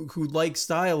writer who likes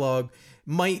dialogue,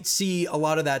 might see a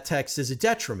lot of that text as a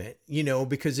detriment,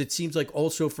 because it seems like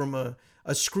also from a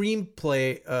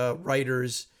screenplay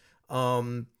writer's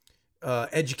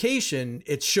education,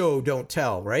 it's show, don't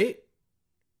tell, right?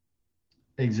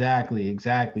 Exactly.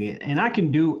 And I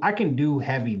can do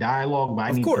heavy dialogue, but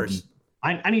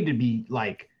I need to be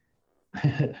like,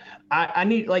 I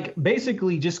need like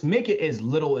basically just make it as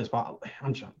little as possible.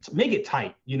 I'm trying to make it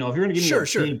tight. If you're gonna give me a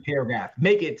big paragraph,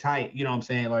 make it tight. You know what I'm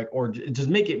saying? Like, or just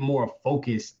make it more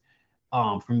focused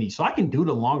for me. So I can do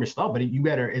the longer stuff, but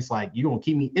it's like you're gonna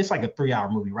keep me. It's like a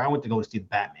 3-hour movie, right? I went to go see the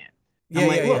Batman.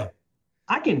 Look,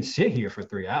 I can sit here for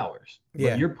 3 hours,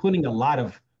 but you're putting a lot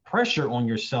of pressure on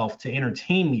yourself to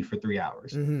entertain me for 3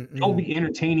 hours. Mm-hmm, Don't be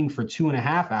entertaining for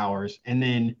 2.5 hours. And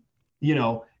then,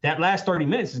 that last 30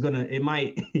 minutes it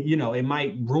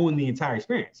might ruin the entire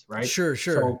experience. Right. Sure.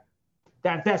 So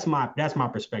that's my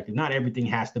perspective. Not everything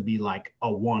has to be like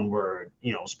a one word,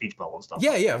 speech bubble and stuff.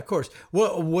 Yeah. Yeah, of course.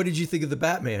 What did you think of the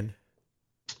Batman?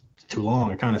 It's too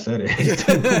long. I kind of said it.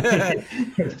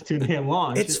 It's too damn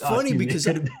long. It's funny because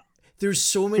there's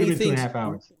so many things. 2.5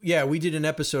 hours. Yeah, we did an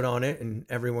episode on it, and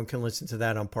everyone can listen to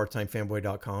that on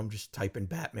parttimefanboy.com. Just type in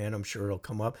Batman. I'm sure it'll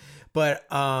come up. But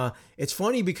it's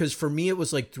funny because for me, it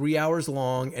was like 3 hours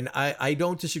long, and I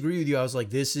don't disagree with you. I was like,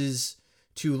 this is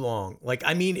too long. Like,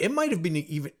 I mean, it might have been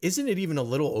isn't it even a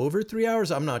little over 3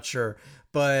 hours? I'm not sure.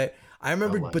 But I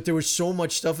remember, but there was so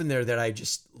much stuff in there that I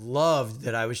just loved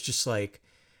that I was just like,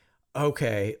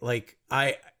 okay, like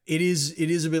it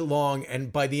is a bit long,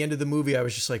 and by the end of the movie I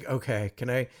was just like, okay, can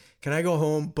I go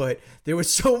home? But there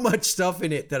was so much stuff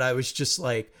in it that I was just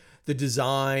like, the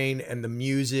design and the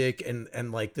music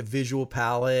and like the visual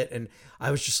palette, and I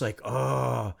was just like,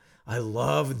 oh, I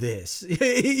love this.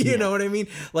 You know what I mean?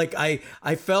 Like I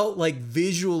felt like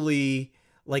visually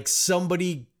like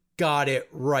somebody got it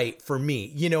right for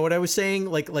me. You know what I was saying?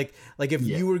 Like if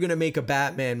you were going to make a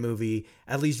Batman movie,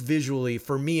 at least visually,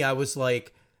 for me, I was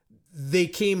like, they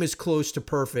came as close to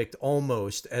perfect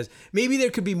almost as, maybe there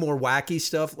could be more wacky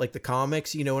stuff like the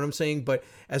comics, you know what I'm saying? But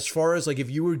as far as like, if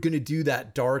you were going to do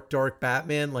that dark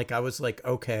Batman, like I was like,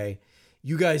 okay,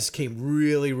 you guys came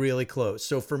really, really close.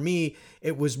 So for me,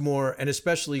 it was more, and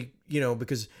especially, you know,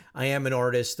 because I am an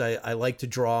artist, I like to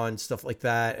draw and stuff like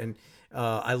that. And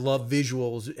I love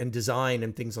visuals and design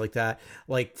and things like that.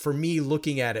 Like for me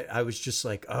looking at it, I was just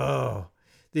like, oh,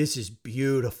 this is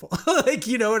beautiful. Like,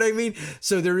 you know what I mean?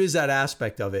 So there is that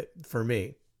aspect of it for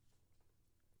me.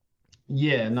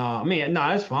 Yeah, no, I mean, no,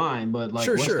 it's fine. But like,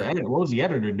 Sure. What was the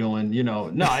editor doing? You know,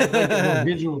 no, like, the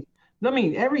visual. I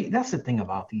mean, that's the thing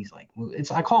about these like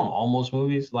movies. I call them almost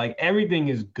movies. Like everything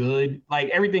is good. Like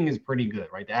everything is pretty good,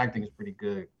 right? The acting is pretty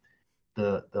good.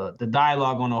 The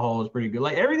dialogue on the whole is pretty good.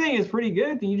 Like everything is pretty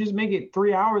good. Then you just make it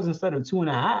 3 hours instead of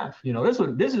 2.5. You know,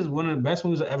 this is one of the best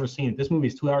movies I've ever seen. If this movie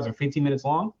is 2 hours and 15 minutes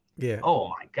long, yeah. Oh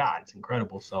my God, it's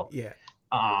incredible. So yeah,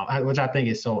 which I think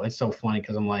is so funny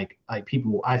because I'm like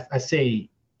people. I say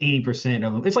 80%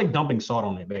 of them. It's like dumping salt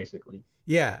on it basically.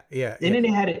 Yeah. And then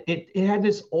it had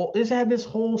this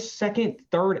whole second,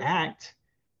 third act,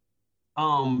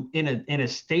 in a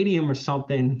stadium or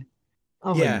something. I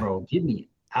was like, bro, get me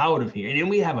out of here. And then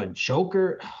we have a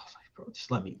Joker. I was like, bro,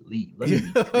 just let me leave. Let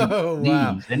me oh, leave.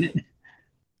 Wow. And it,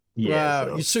 yeah.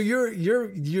 Wow. So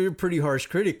you're a pretty harsh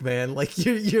critic, man. Like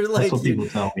you're like, that's what people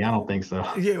tell me. I don't think so.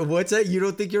 Yeah. What's that? You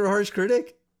don't think you're a harsh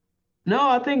critic? No,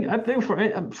 I think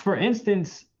for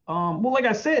instance, well, like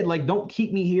I said, like don't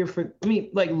keep me here I mean,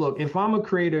 like, look, if I'm a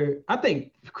creator, I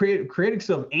think critics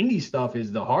of indie stuff is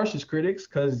the harshest critics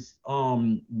because I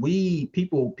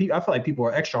feel like people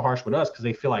are extra harsh with us because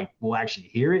they feel like we'll actually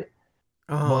hear it.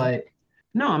 But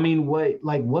no, I mean,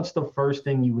 what's the first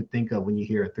thing you would think of when you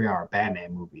hear a 3-hour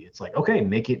Batman movie? It's like, okay,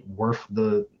 make it worth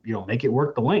the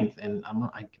length. And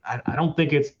I don't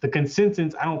think it's the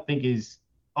consensus. I don't think is,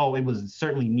 oh, it was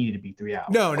certainly needed to be 3 hours.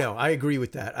 No, I agree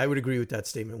with that. I would agree with that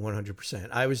statement 100%.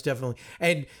 I was definitely,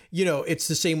 and you know, it's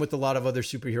the same with a lot of other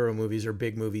superhero movies or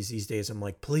big movies these days. I'm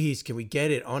like, please, can we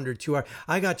get it under 2 hours?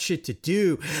 I got shit to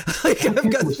do. Like I've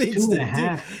got things to do.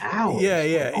 2.5 hours.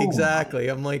 Yeah, exactly.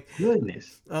 I'm like,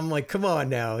 goodness. I'm like, come on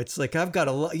now. It's like, I've got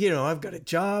I've got a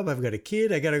job, I've got a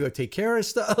kid, I got to go take care of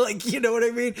stuff. Like, you know what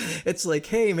I mean? It's like,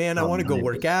 hey man, I want to go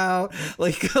work out.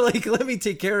 Like let me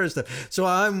take care of stuff. So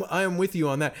I'm with you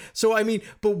on that. So I mean,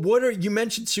 but you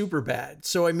mentioned Superbad.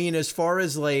 So I mean, as far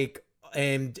as like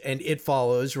and It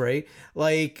Follows, right?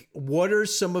 Like, what are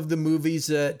some of the movies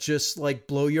that just like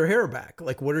blow your hair back?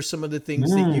 Like, what are some of the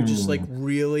things that you just like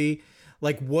really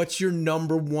like? What's your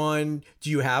number one? Do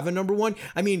you have a number one?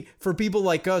 I mean, for people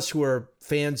like us who are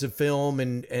fans of film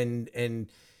and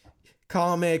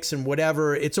comics and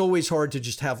whatever, it's always hard to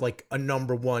just have like a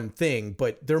number one thing.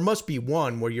 But there must be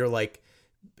one where you're like,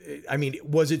 I mean,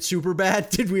 was it Superbad?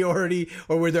 Did we already,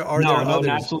 or were there others?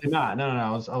 No, absolutely not. No.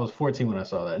 I was 14 when I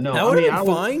saw that. No, that would have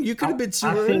been fine. You could have been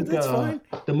Superbad. That's fine.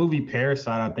 The movie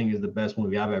Parasite, I think, is the best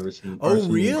movie I've ever seen. Oh,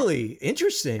 really?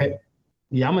 Interesting.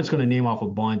 Yeah, I'm just gonna name off a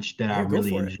bunch that I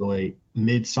really enjoyed.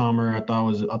 Midsommar, I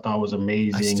thought was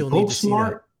amazing. I still need to see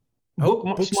that.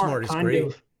 Booksmart is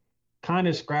great. Kind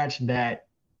of scratched that.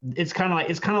 It's kind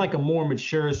of like a more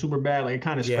mature Superbad. Like it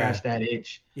kind of scratched that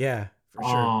itch. Yeah, for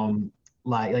sure.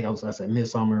 Like I said,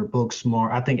 Midsommar,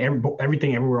 Booksmart. I think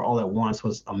Everything Everywhere All at Once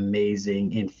was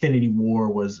amazing. Infinity War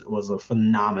was a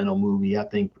phenomenal movie. I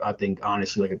think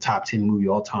honestly, like a top 10 movie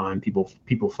all time.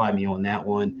 People fight me on that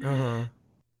one.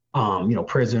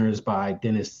 Prisoners by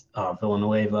Denis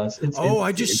Villeneuve.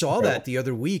 I just saw that the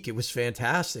other week. It was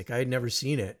fantastic. I had never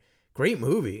seen it. Great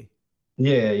movie.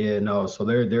 Yeah, no. So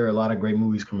there are a lot of great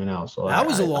movies coming out. So that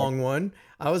was a long one.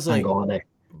 I was like,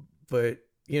 but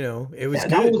it was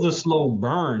good. That was a slow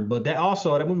burn, but that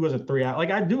movie was a 3 hour.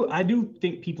 Like I do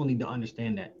think people need to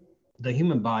understand that the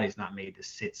human body is not made to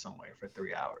sit somewhere for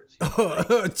 3 hours.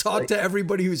 Talk to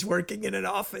everybody who's working in an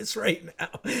office right now,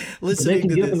 listening they can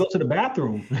to get this. Up and go to the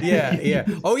bathroom. Yeah.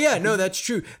 Oh yeah, no, that's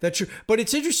true. But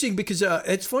it's interesting because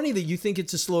it's funny that you think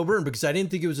it's a slow burn, because I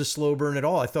didn't think it was a slow burn at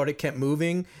all. I thought it kept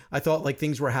moving. I thought like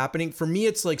things were happening. For me,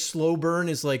 it's like slow burn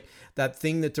is like that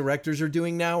thing that directors are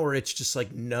doing now, where it's just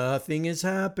like nothing is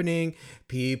happening.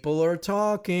 People are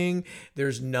talking.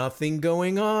 There's nothing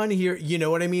going on here. You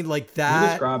know what I mean? Like that. You're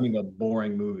describing a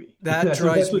boring movie. That's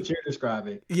what you're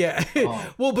describing. Yeah.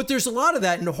 Well, but there's a lot of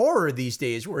that in horror these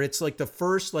days, where it's like the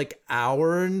first like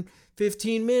hour and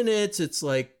 15 minutes, it's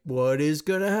like, what is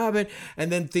going to happen? And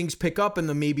then things pick up in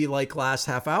the maybe like last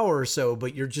half hour or so,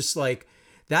 but you're just like,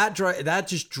 that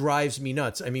just drives me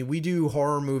nuts. I mean, we do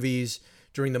horror movies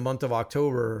during the month of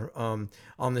October on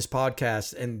this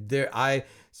podcast, and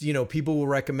people will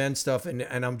recommend stuff,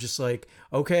 and I'm just like,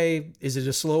 okay, is it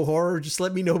a slow horror? Just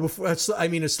let me know before. A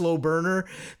slow burner,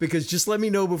 because just let me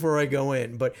know before I go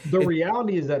in. But the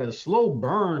reality is that a slow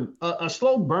burn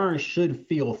should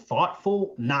feel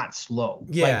thoughtful, not slow.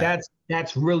 Yeah, like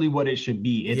that's really what it should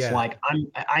be. It's like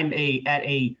I'm at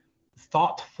a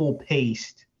thoughtful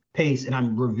pace, and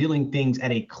I'm revealing things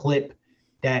at a clip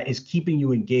that is keeping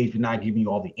you engaged but not giving you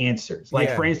all the answers. Like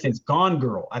for instance, Gone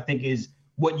Girl, I think is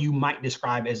what you might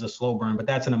describe as a slow burn, but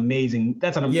that's an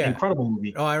incredible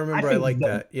movie. Oh, I remember. I like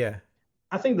that. Yeah.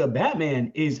 I think The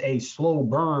Batman is a slow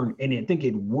burn, and I think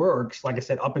it works, like I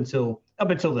said, up until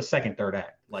the second, third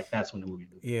act. Like that's when the movie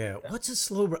moves. Yeah. What's a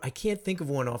slow burn? I can't think of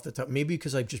one off the top. Maybe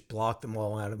because I've just blocked them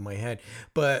all out of my head.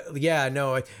 But yeah,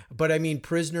 no. But I mean,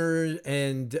 Prisoners.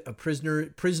 And there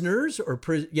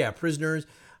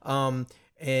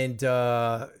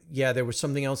was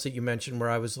something else that you mentioned where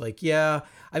I was like,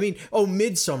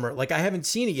 Midsommar. Like I haven't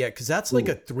seen it yet, because that's like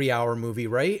a 3-hour movie,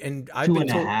 right? And I've been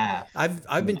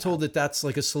told that that's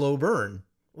like a slow burn.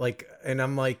 Like, and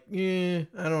I'm like, I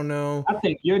don't know. I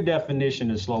think your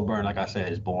definition of slow burn, like I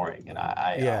said, is boring. And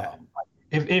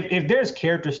if there's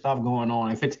character stuff going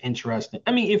on, if it's interesting.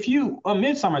 I mean,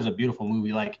 Midsommar is a beautiful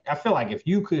movie. Like I feel like if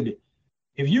you could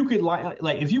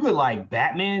like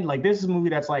Batman, like this is a movie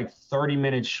that's like 30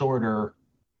 minutes shorter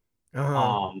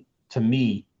to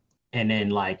me, and then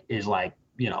like is like,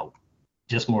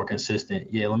 just more consistent.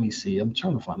 Yeah, let me see. I'm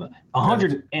trying to find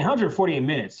 148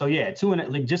 minutes. So yeah, just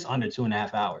under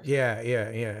 2.5 hours. Yeah.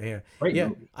 Great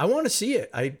movie. I want to see it.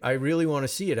 I really want to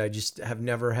see it. I just have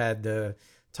never had the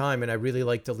time, and I really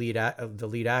like the lead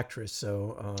actress.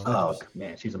 So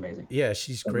man, she's amazing. Yeah,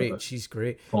 she's great. She's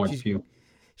great.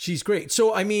 She's great.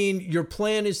 So, I mean, your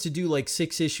plan is to do like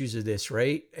 6 issues of this,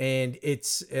 right? And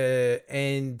it's, I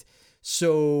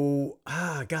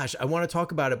want to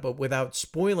talk about it, but without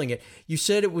spoiling it. You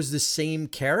said it was the same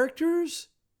characters?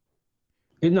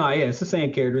 It's the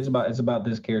same character. It's about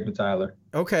this character, Tyler.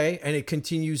 Okay. And it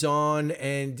continues on.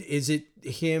 And is it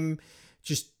him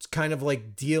just kind of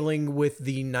like dealing with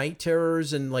the night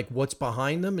terrors and like what's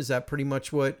behind them? Is that pretty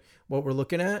much what we're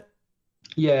looking at?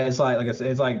 Yeah, it's like I said,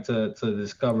 it's like to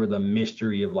discover the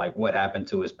mystery of like what happened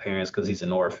to his parents, because he's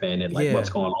an orphan, and like what's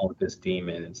going on with this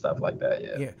demon and stuff like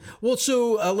that. Yeah. Well,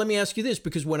 so let me ask you this,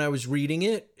 because when I was reading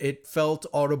it, it felt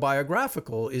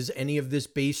autobiographical. Is any of this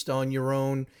based on your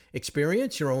own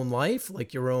experience, your own life,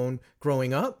 like your own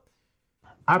growing up?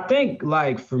 I think,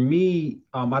 like for me,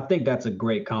 I think that's a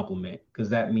great compliment, because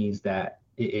that means that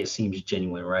it seems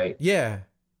genuine, right? Yeah.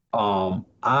 I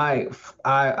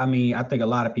mean, I think a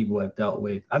lot of people have dealt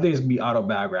with, I think it's gonna be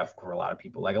autobiographical for a lot of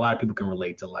people. Like a lot of people can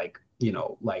relate to like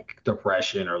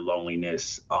depression or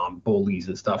loneliness, bullies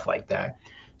and stuff like that.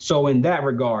 So in that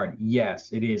regard,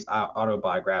 yes, it is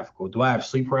autobiographical. Do I have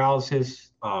sleep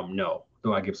paralysis? No.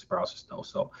 Do I give sleep paralysis? No.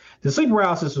 So the sleep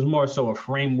paralysis was more so a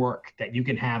framework that you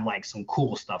can have like some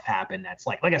cool stuff happen. That's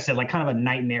like I said, like kind of a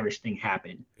nightmarish thing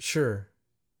happen. Sure.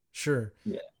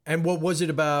 Yeah. And what was it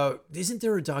about? Isn't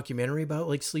there a documentary about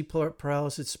like sleep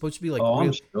paralysis? It's supposed to be like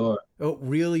I'm sure.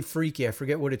 Really freaky. I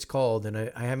forget what it's called, and I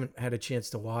haven't had a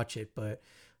chance to watch it, but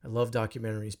I love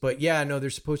documentaries. But yeah, no, they're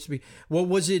supposed to be. What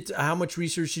was it? How much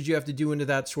research did you have to do into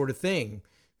that sort of thing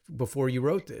before you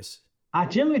wrote this? I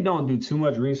generally don't do too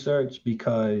much research,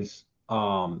 because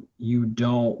you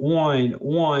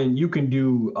don't you can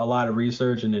do a lot of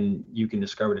research and then you can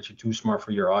discover that you're too smart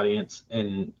for your audience,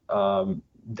 and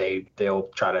they'll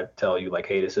try to tell you like,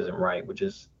 hey, this isn't right, which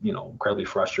is incredibly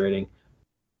frustrating.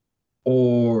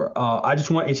 Or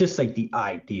it's just like the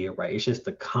idea, right? It's just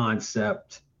the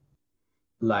concept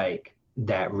like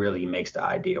that really makes the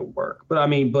idea work. But I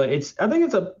think it's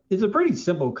a pretty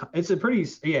simple concept.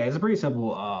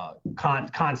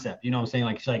 You know what I'm saying?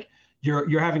 Like it's like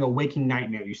you're having a waking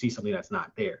nightmare. You see something that's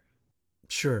not there.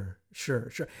 Sure.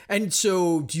 And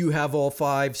so do you have all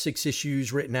 5, 6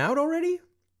 issues written out already?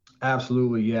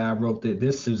 Absolutely. Yeah, I wrote that.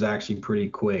 This is actually pretty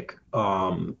quick.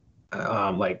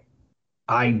 Like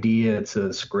idea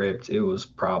to script, it was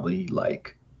probably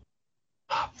like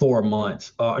 4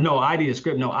 months. No, idea to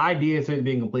script. No, idea to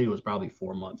being completed was probably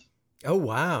 4 months. Oh,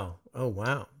 wow.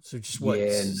 So just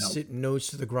sitting nose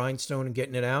to the grindstone and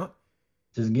getting it out?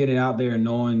 Just getting out there and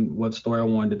knowing what story I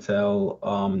wanted to tell,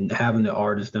 having the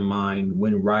artist in mind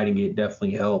when writing it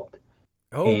definitely helped.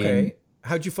 Oh, okay. And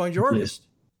how'd you find your artist?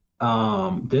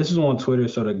 This is on Twitter.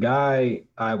 So the guy,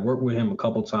 I worked with him a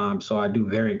couple times. So I do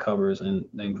variant covers, and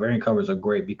variant covers are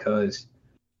great because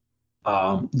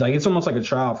like it's almost like a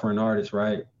trial for an artist,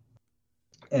 right?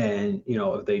 And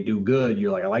if they do good,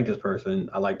 you're like, I like this person,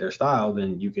 I like their style,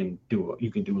 then you can do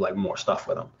like more stuff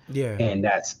with them. Yeah. And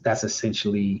that's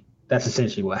essentially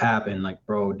what happened. Like,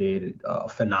 bro did a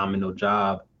phenomenal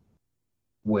job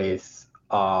with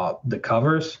the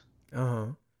covers. Uh-huh.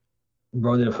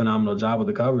 Bro did a phenomenal job with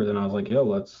the covers, and I was like, yo,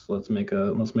 let's make a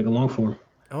long form.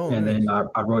 Oh, and nice. then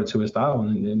I wrote it to his style,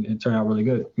 and it turned out really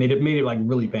good. Made it like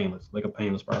really painless, like a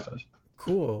painless process.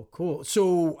 Cool.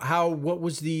 So what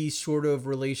was the sort of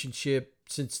relationship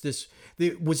since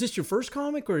was this your first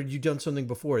comic, or had you done something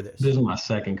before this? This is my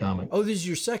second comic. Oh, this is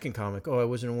your second comic. Oh, I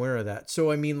wasn't aware of that.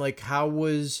 So, I mean, like, how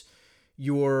was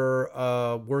your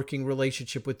working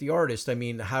relationship with the artist? I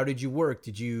mean, how did you work?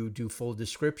 Did you do full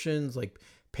descriptions, like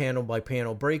panel by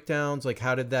panel breakdowns? Like,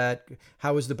 how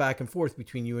was the back and forth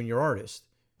between you and your artist?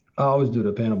 I always do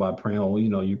the panel by panel.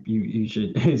 You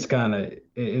should, it's kind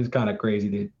of crazy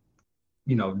to,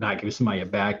 not give somebody a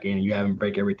back and you haven't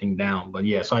break everything down. But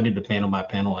yeah, so I did the panel by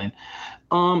panel, and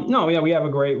no, yeah, we have a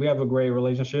great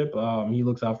relationship. He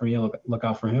looks out for me, I look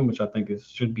out for him, which I think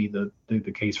should be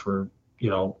the case for,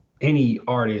 any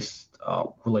artist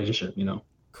relationship,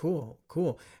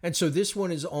 Cool. And so this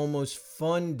one is almost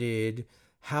funded.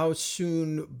 How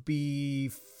soon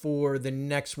before the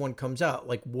next one comes out?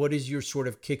 Like, what is your sort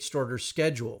of Kickstarter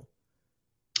schedule?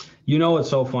 What's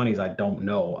so funny is I don't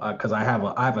know, because I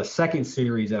have a second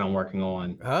series that I'm working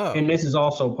on. Oh. And this is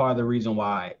also part of the reason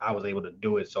why I was able to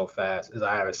do it so fast, is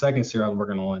I have a second series I'm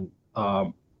working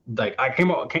on. Like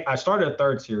I started a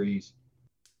third series,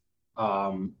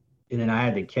 and then I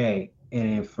had Decay.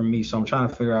 And for me, so I'm trying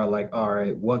to figure out, like, all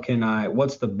right,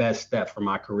 what's the best step for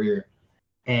my career?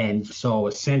 And so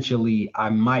essentially I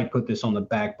might put this on the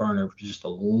back burner for just a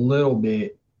little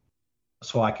bit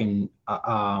so I can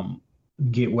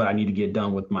get what I need to get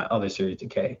done with my other series,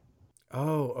 Decay.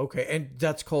 Oh, okay. And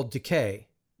that's called Decay,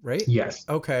 right? Yes.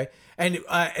 Okay. And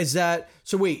is that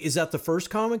the first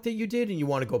comic that you did and you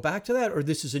want to go back to that, or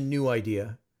this is a new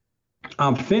idea?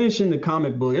 I'm finishing the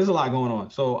comic book. There's a lot going on.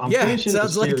 So I'm finishing the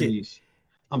series.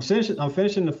 I'm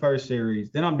finishing the first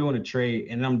series. Then I'm doing a trade,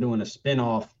 and then I'm doing a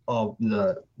spinoff of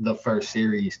the first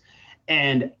series.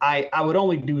 And I would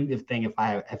only do this thing if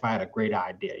I had a great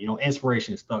idea.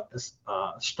 Inspiration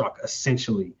struck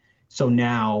essentially. So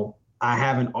now I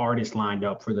have an artist lined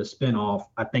up for the spinoff.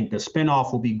 I think the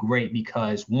spinoff will be great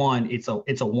because, one, it's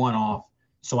a one-off,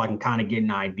 so I can kind of get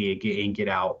an idea, get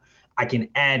out. I can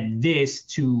add this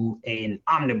to an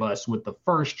omnibus with the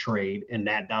first trade, and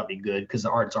that'll be good because the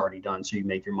art's already done, so you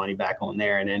make your money back on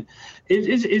there. And then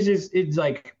it's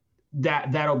like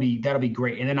that'll be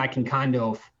great. And then I can kind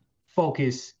of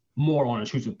focus more on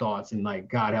intrusive thoughts, and, like,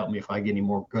 God help me if I get any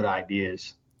more good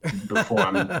ideas before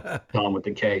I'm done with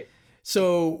Decay.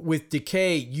 So with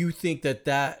Decay, you think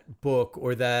that book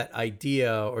or that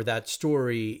idea or that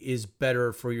story is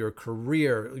better for your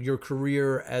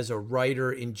career as a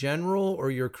writer in general, or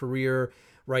your career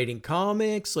writing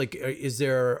comics? Like, is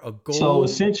there a goal? So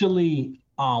essentially,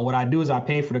 what I do is I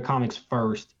pay for the comics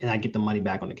first, and I get the money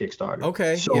back on the Kickstarter.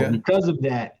 Okay. So because of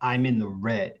that, I'm in the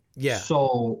red. Yeah.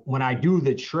 So when I do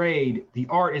the trade, the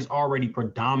art is already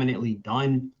predominantly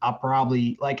done. I'll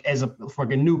probably, like, for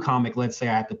a new comic, let's say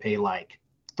I have to pay like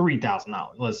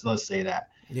 $3,000. Let's say that.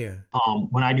 Yeah.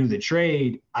 When I do the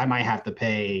trade, I might have to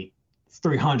pay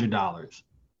 $300.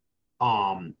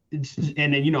 And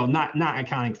then, not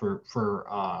accounting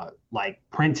for like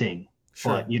printing,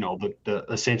 sure. But the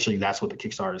essentially that's what the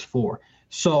Kickstarter is for.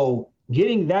 So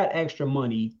getting that extra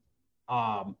money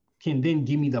can then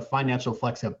give me the financial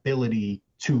flexibility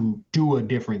to do a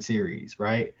different series,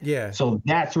 right? Yeah. So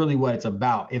that's really what it's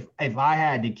about. If I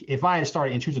had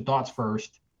started Intrusive Thoughts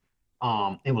first,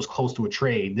 it was close to a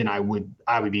trade, then I would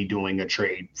be doing a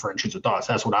trade for Intrusive Thoughts.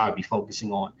 That's what I would be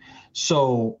focusing on.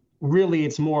 So really,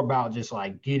 it's more about just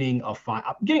like getting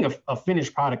a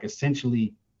finished product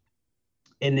essentially,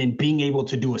 and then being able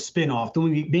to do a spinoff,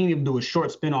 being able to do a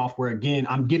short spinoff where, again,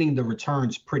 I'm getting the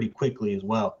returns pretty quickly as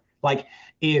well. Like,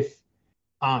 if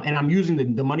and I'm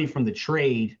using the money from the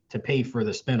trade to pay for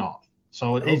the spinoff.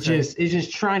 So it's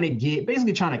just trying to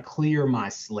basically trying to clear my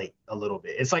slate a little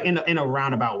bit. It's like in a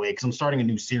roundabout way, because I'm starting a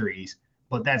new series,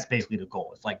 but that's basically the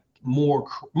goal. It's like more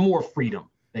freedom,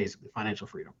 basically financial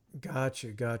freedom.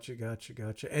 Gotcha.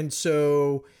 And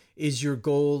so is your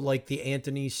goal like the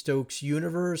Anthony Stokes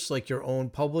universe, like your own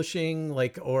publishing,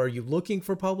 like, or are you looking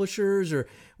for publishers, or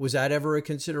was that ever a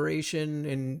consideration?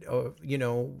 And,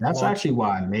 that's actually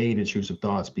why I made Intrusive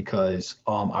Thoughts, because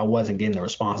I wasn't getting the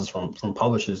responses from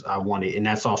publishers I wanted. And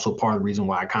that's also part of the reason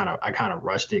why I kind of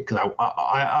rushed it. Cause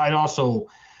I also,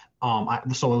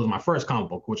 so it was my first comic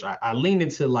book, which I leaned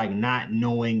into like not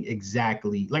knowing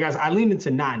exactly, like I leaned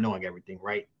into not knowing everything.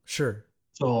 Right. Sure.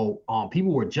 So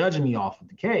people were judging me off of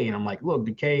Decay, and I'm like, look,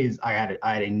 Decay is I had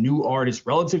a new artist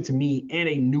relative to me and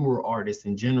a newer artist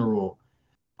in general.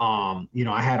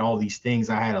 I had all these things.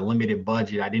 I had a limited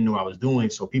budget. I didn't know what I was doing,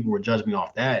 so people were judging me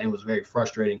off that. And it was very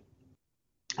frustrating.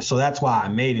 So that's why I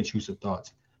made Intrusive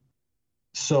Thoughts.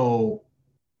 So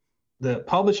the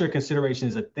publisher consideration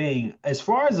is a thing. As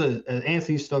far as an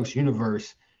Anthony Stokes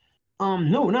universe,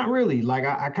 no, not really. Like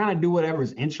I kind of do whatever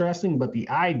is interesting, but the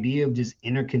idea of just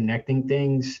interconnecting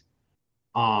things,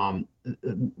 for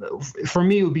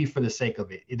me, it would be for the sake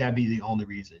of it. That'd be the only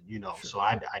reason, Sure. So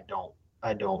I don't.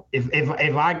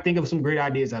 If I think of some great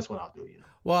ideas, that's what I'll do.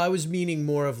 Well, I was meaning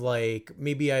more of like,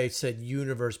 maybe I said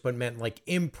universe, but meant like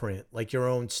imprint, like your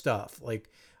own stuff, like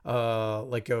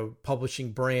a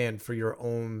publishing brand for your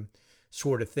own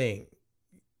sort of thing.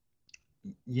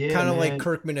 Yeah, kind of like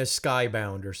Kirkman as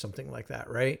Skybound or something like that,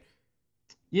 right?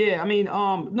 Yeah, I mean,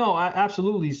 no,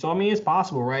 absolutely. So I mean, it's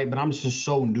possible, right? But I'm just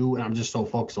so new, and I'm just so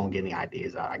focused on getting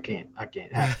ideas. I can't have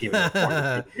to give it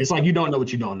up. It's like you don't know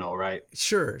what you don't know, right?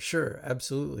 Sure,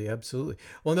 absolutely.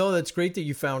 Well, no, that's great that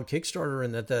you found Kickstarter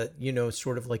and that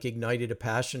sort of like ignited a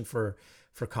passion for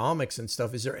comics and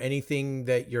stuff. Is there anything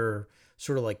that you're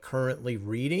sort of like currently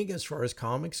reading as far as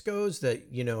comics goes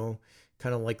that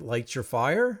kind of like lights your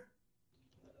fire?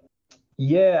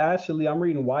 Yeah, actually, I'm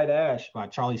reading White Ash by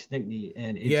Charlie Stickney,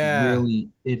 and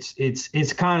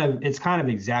it's kind of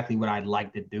exactly what I'd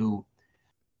like to do,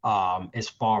 as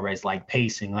far as like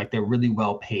pacing. Like they're really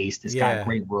well paced. It's got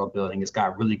great world building. It's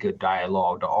got really good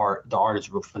dialogue. The art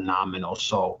is real phenomenal.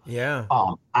 So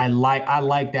I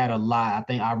like that a lot. I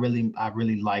think I really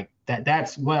like that.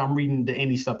 That's what I'm reading. The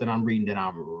indie stuff that I'm reading that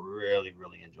I'm really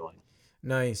enjoying.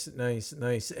 Nice. And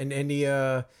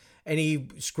any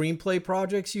screenplay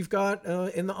projects you've got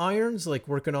in the irons, like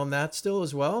working on that still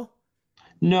as well?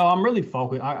 No, I'm really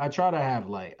focused. I try to have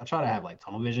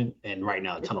tunnel vision, and right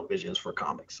now the tunnel vision is for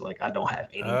comics. Like I don't have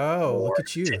any. Oh, look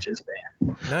at you! Attention span.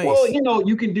 Nice. Well,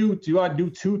 you can do I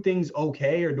do two things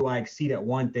okay, or do I exceed at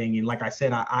one thing? And like I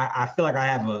said, I feel like I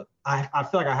have a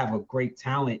great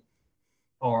talent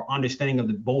or understanding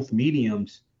of both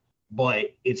mediums.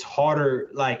 But it's harder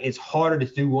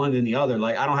to do one than the other.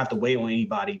 Like I don't have to wait on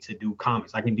anybody to do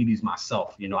comics. I can do these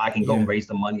myself. I can go raise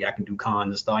the money. I can do cons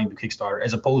and stuff. I can do Kickstarter,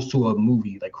 as opposed to a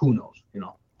movie. Like who knows?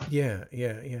 Yeah.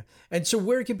 And so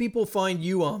where can people find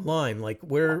you online? Like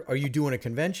where are you doing a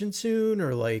convention soon,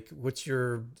 or like what's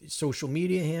your social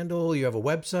media handle? You have a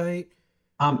website?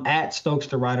 I'm at Stokes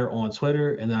the Writer on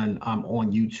Twitter, and then I'm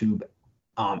on YouTube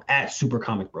at Super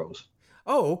Comic Bros.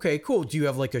 Oh, okay, cool. Do you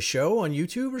have like a show on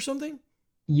YouTube or something?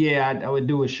 Yeah, I would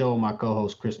do a show with my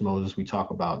co-host Chris Moses. We talk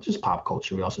about just pop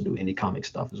culture. We also do indie comic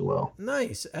stuff as well.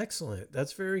 Nice, excellent.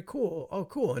 That's very cool. Oh,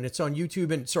 cool. And it's on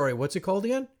YouTube. And sorry, what's it called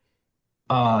again?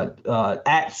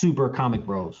 At Super Comic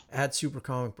Bros. At Super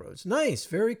Comic Bros. Nice,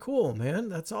 very cool, man.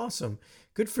 That's awesome.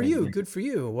 Good for you. Good for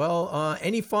you. Well,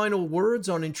 any final words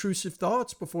on Intrusive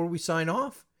Thoughts before we sign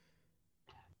off?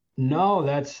 No,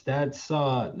 that's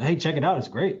hey, check it out. It's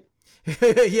great.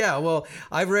 Yeah, well,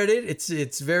 I've read it.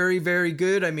 It's very, very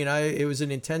good. I mean, it was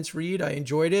an intense read. I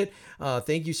enjoyed it.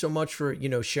 Thank you so much for,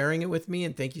 sharing it with me.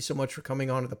 And thank you so much for coming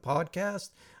on to the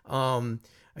podcast.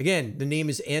 Again, the name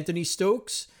is Anthony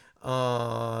Stokes.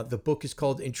 The book is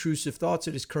called Intrusive Thoughts.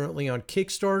 It is currently on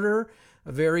Kickstarter.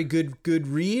 A very good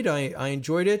read. I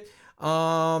enjoyed it.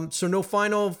 So no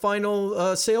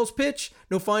final sales pitch?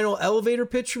 No final elevator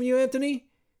pitch from you, Anthony?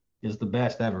 It's the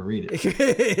best ever. Read it.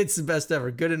 It's the best ever.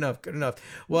 Good enough.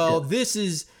 Well, This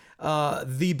is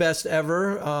the best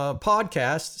ever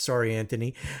podcast. Sorry,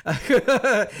 Anthony.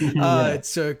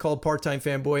 It's called Part-Time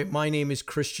Fanboy. My name is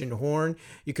Christian Horn.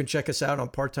 You can check us out on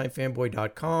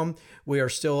parttimefanboy.com. We are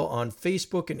still on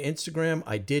Facebook and Instagram.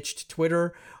 I ditched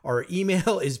Twitter. Our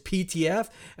email is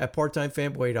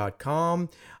ptf@parttimefanboy.com.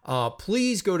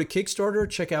 Please go to Kickstarter.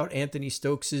 Check out Anthony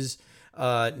Stokes's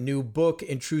new book,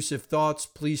 Intrusive Thoughts.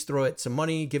 Please throw it some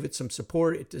money, give it some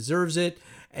support. It deserves it.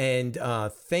 And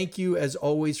thank you as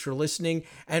always for listening.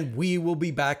 And we will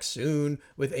be back soon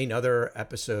with another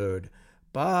episode.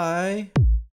 Bye.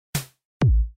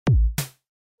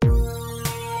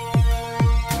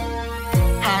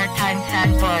 Hard Time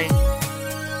Fanboy.